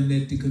now we done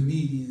let the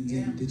comedians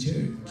in the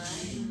church.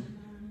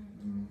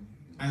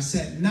 I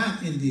sat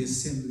not in the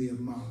assembly of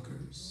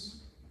mockers,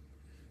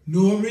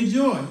 nor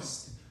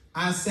rejoiced.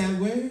 I sat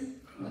where?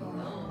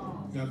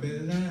 Alone. Y'all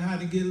better learn how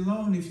to get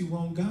alone if you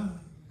want God.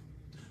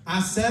 I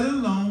sat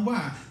alone.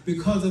 Why?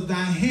 Because of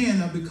thy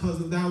hand or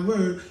because of thy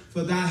word,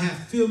 for thou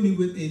hast filled me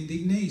with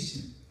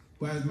indignation.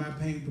 Why is my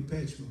pain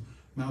perpetual,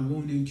 my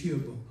wound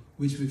incurable,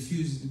 which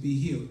refuses to be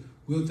healed?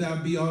 Wilt thou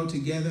be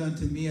altogether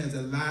unto me as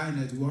a liar and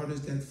as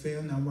waters that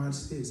fail? Now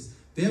watch this.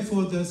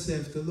 Therefore thus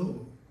saith the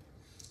Lord,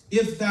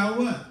 if thou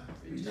what?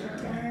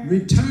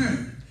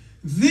 Return,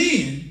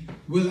 then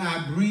will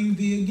I bring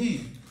thee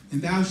again, and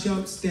thou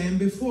shalt stand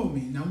before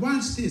me. Now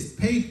watch this.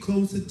 Pay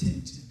close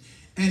attention.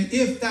 And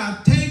if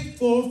thou take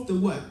forth the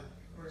what?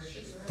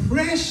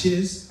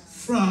 Precious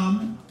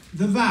from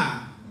the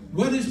vial.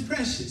 What is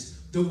precious?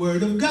 The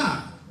word of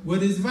God.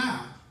 What is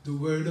vile? The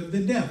word of the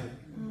devil.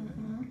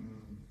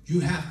 You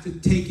have to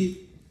take it,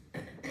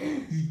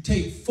 you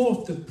take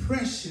forth the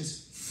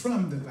precious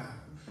from the vial.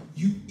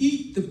 You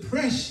eat the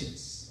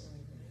precious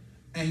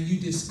and you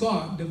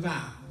discard the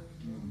vial.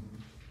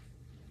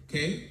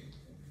 Okay?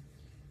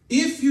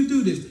 If you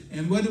do this,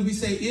 and what do we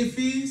say if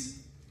is?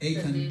 A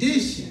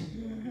condition.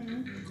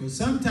 Because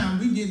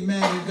sometimes we get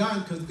mad at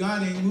God because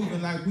God ain't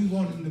moving like we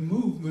want him to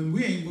move when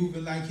we ain't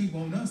moving like he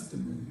wants us to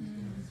move.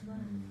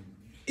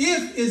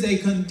 If is a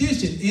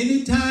condition.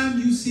 Anytime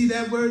you see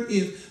that word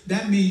if,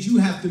 that means you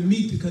have to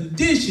meet the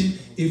condition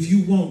if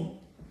you want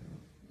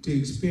to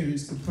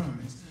experience the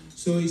promise.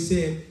 So he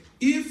said,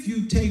 if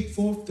you take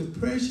forth the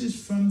precious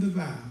from the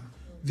vial,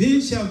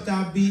 then shalt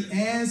thou be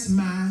as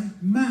my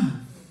mouth.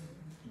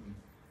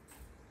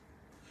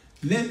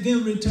 Let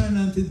them return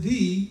unto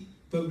thee,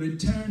 but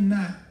return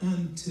not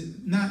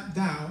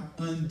thou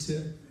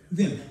unto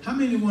them. How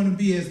many want to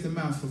be as the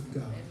mouth of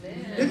God?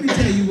 Amen. Let me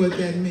tell you what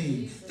that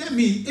means. That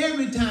means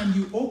every time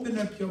you open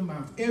up your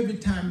mouth, every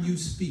time you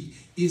speak,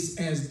 it's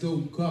as though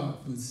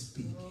God was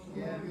speaking.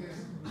 Yeah.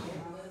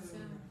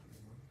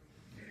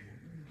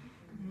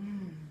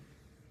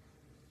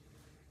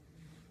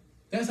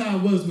 That's how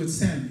it was with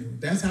Samuel.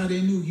 That's how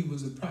they knew he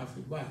was a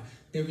prophet. Why?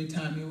 Every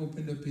time he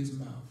opened up his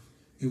mouth,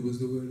 it was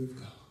the word of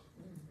God.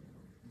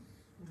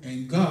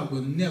 And God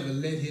will never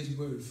let his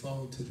word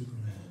fall to the ground.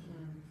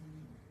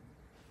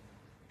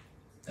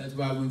 That's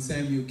why when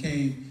Samuel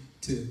came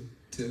to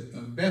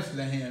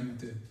Bethlehem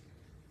to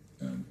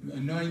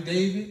anoint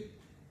David,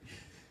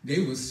 they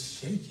was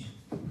shaking.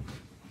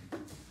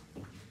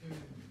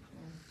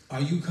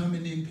 Are you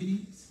coming in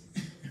peace?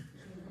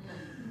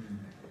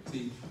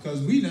 See,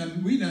 because we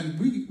done,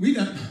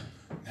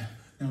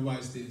 now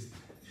watch this.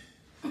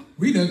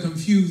 We done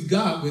confused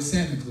God with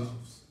Santa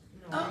Claus.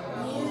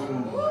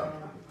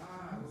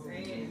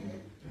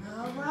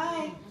 All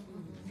right.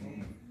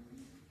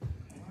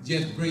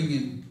 Just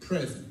bringing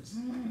presents.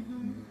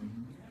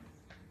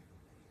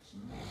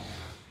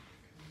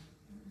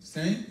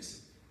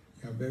 Saints,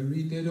 y'all better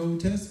read that Old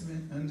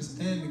Testament.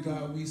 Understand the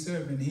God we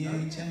serve, and he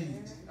ain't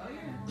changed.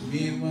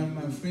 Me and one of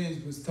my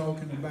friends was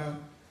talking about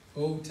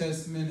Old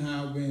Testament,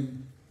 how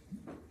when,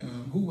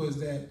 who was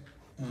that?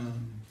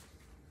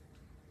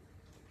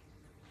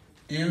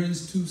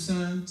 Aaron's two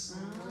sons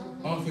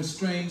offered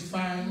strange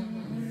fire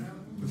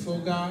before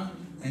God,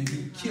 and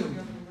he killed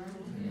them.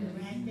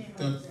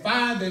 The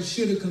fire that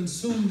should have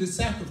consumed the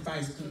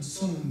sacrifice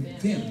consumed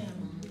them.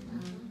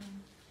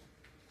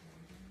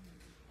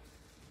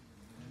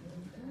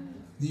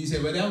 You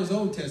say, well, that was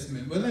Old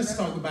Testament. Well, let's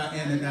talk about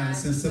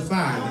Ananias and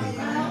Sapphira.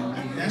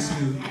 That's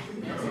new.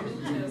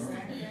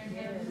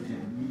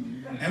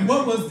 And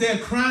what was their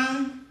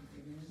crime?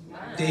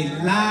 They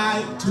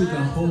lied to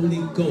the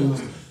Holy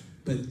Ghost.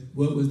 But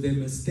what was their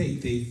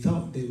mistake? They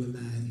thought they were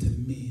lying to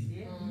men.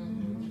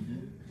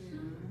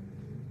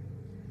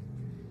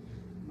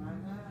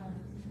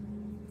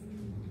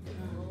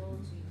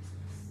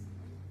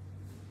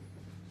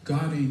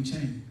 God ain't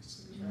changed.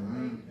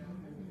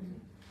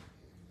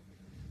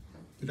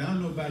 But I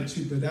don't know about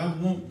you, but I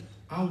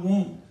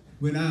want,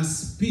 when I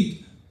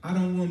speak, I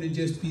don't want to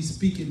just be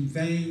speaking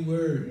vain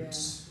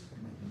words.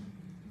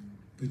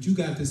 But you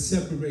got to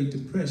separate the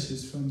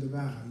precious from the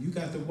vial. You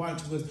got to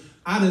watch what's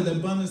out of the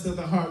abundance of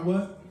the heart,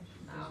 what?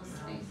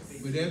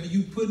 Whatever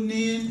you putting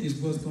in is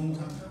what's going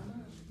to come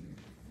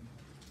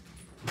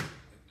out.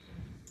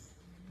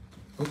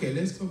 Okay,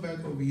 let's go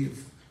back over here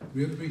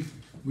real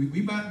briefly.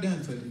 We about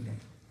done for today.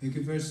 Look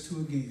at verse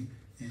 2 again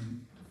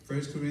in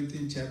 1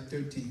 Corinthians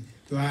chapter 13.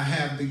 So I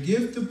have the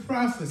gift of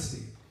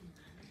prophecy.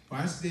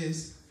 Watch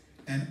this.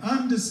 And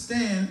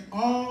understand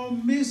all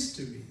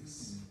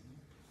mysteries.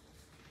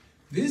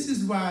 This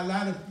is why a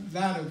lot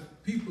of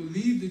people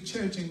leave the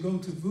church and go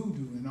to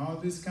voodoo and all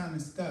this kind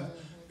of stuff,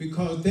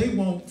 because they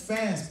want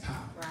fast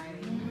power.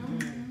 Right.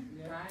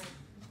 Right.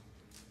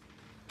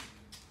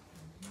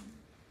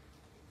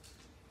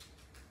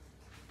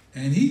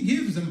 And he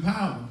gives them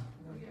power.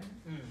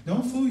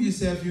 Don't fool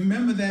yourself. You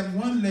remember that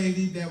one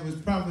lady that was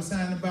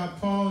prophesying about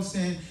Paul,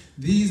 saying,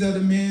 these are the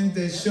men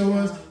that show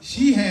us.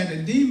 She had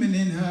a demon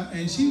in her,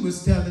 and she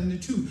was telling the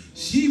truth.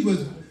 She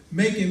was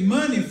making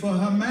money for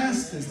her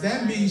masters.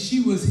 That means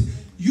she was,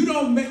 you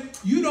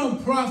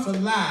don't prophet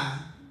lie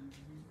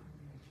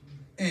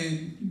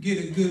and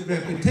get a good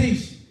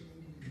reputation.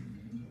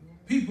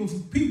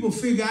 People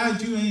figure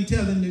out you ain't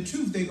telling the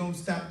truth, they're going to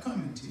stop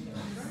coming to you.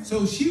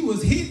 So she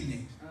was hitting it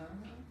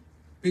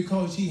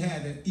because she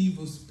had an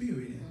evil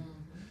spirit in her.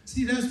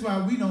 See, that's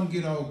why we don't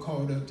get all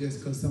caught up just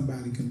because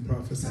somebody can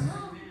prophesy.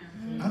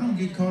 I don't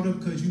get caught up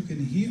because you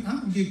can hear. I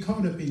don't get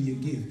caught up in your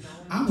gift.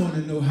 I want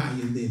to know how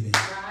you're living.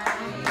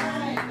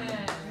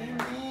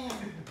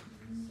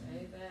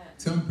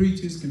 Some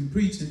preachers can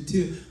preach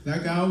until,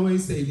 like I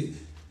always say, the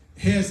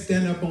hair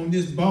stand up on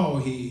this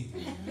bald head.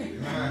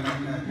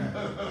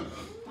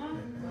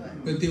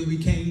 But then we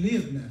can't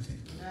live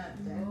nothing.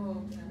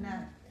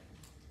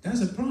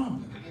 That's a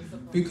problem.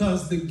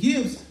 Because the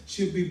gifts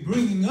should be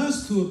bringing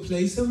us to a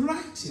place of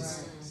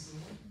righteousness.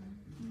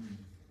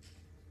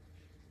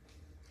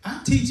 I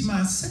teach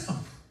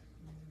myself.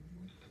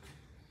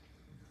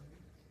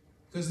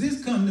 Because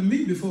this come to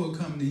me before it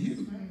come to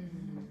you.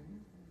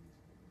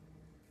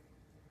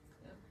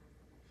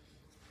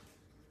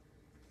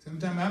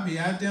 Sometimes I'll be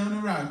out there on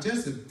the route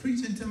just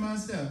preaching to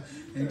myself.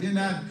 And then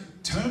I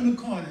turn the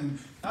corner and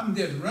I'm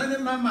just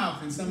running my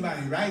mouth and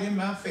somebody right in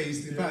my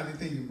face. They're probably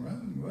thinking, well,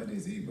 what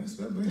is he? What's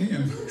up with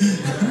him?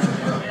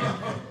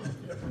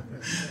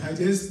 I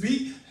just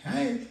speak,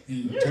 hey,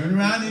 and turn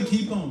around and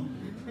keep on.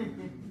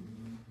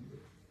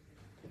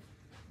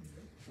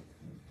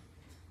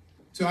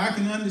 So I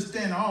can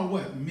understand all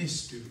what?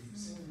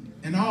 Mysteries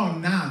and all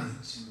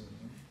knowledge.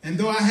 And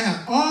though I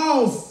have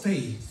all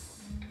faith,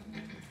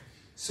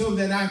 so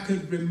that I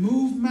could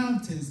remove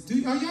mountains.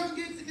 Are y'all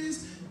getting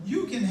this?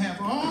 You can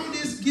have all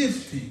this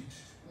gifting.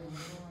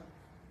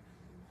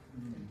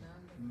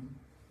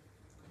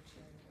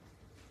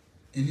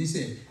 And he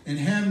said, and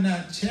have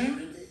not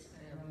charity,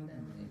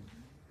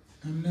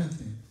 I'm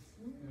nothing.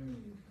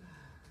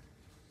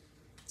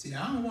 See,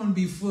 I don't want to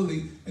be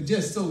fully,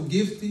 just so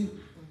gifted,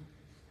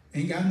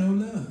 ain't got no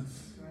love.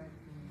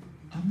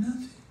 I'm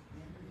nothing.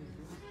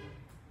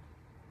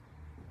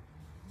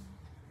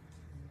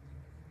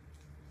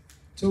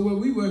 So what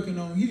we working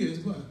on here is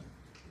what?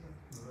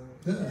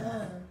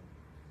 Love.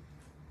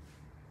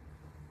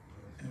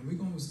 And we're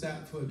going to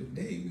stop for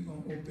today. We're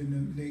going to open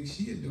up next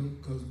year, though,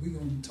 because we're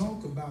going to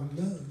talk about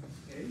love.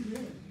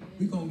 Amen.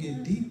 We're going to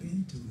get deep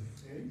into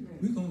it. Amen.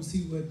 We're going to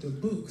see what the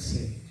book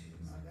says.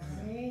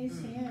 Amen.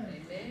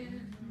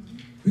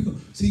 We're going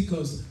to see,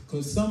 because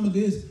some of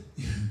this,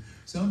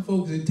 some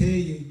folks will tell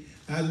you,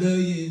 I love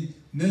you, and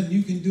nothing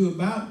you can do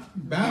about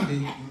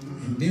it.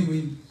 And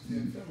then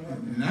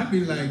and I be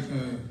like,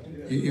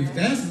 if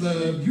that's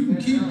love, you can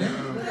keep that.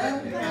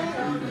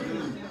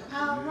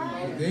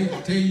 They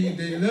tell you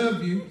they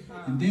love you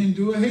and then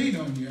do a hate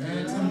on you. I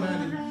had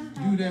somebody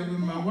do that with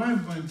my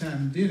wife one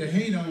time, did a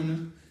hate on her.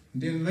 And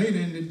then later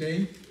in the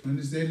day, when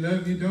they say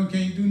love you,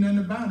 can't do nothing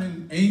about it,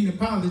 and ain't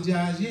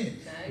apologized yet.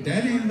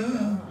 That ain't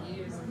love.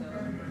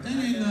 That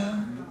ain't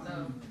love.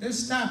 Let's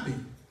stop it.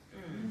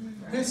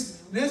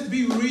 Let's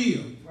be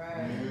real.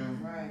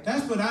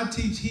 That's what I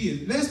teach here.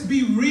 Let's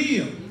be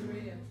real.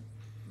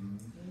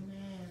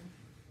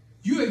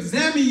 You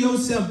examine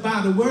yourself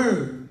by the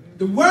word.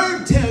 The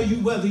word tells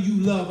you whether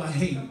you love or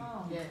hate.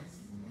 Yes.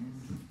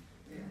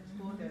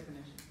 Full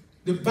definition.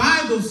 The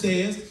Bible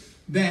says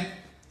that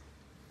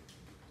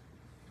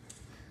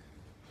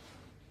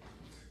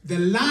the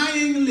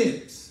lying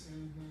lips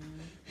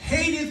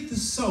hateth the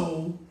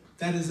soul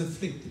that is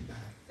afflicted by it.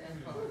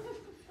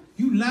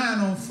 You lying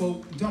on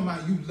folk, talking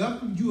about you love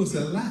them, you is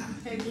a lie.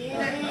 That's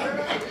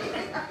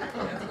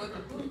what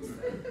the book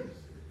says.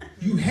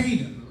 You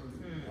hate them.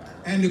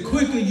 And the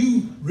quicker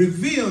you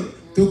reveal,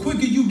 the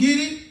quicker you get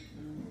it,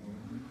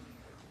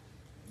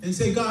 and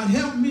say, God,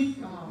 help me,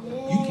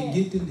 you can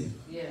get delivered.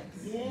 Yes.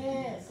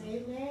 Yes,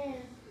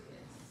 amen.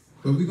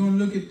 But we're going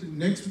to look at the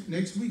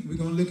next week, we're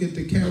going to look at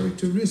the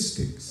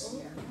characteristics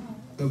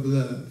of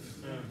love.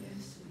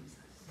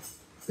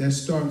 That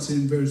starts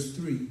in verse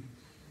 3.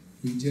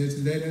 We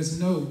just let us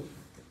know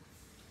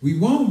we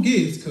won't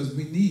give because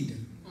we need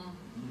them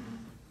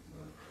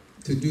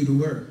to do the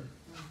work.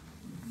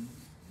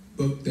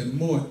 But the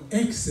more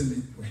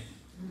excellent way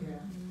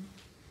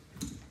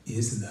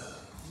is love.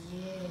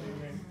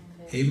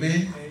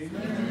 Amen?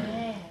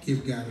 Amen.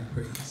 Give God a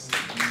praise.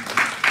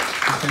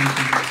 Thank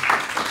you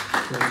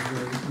for the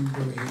word. You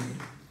go ahead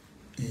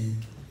and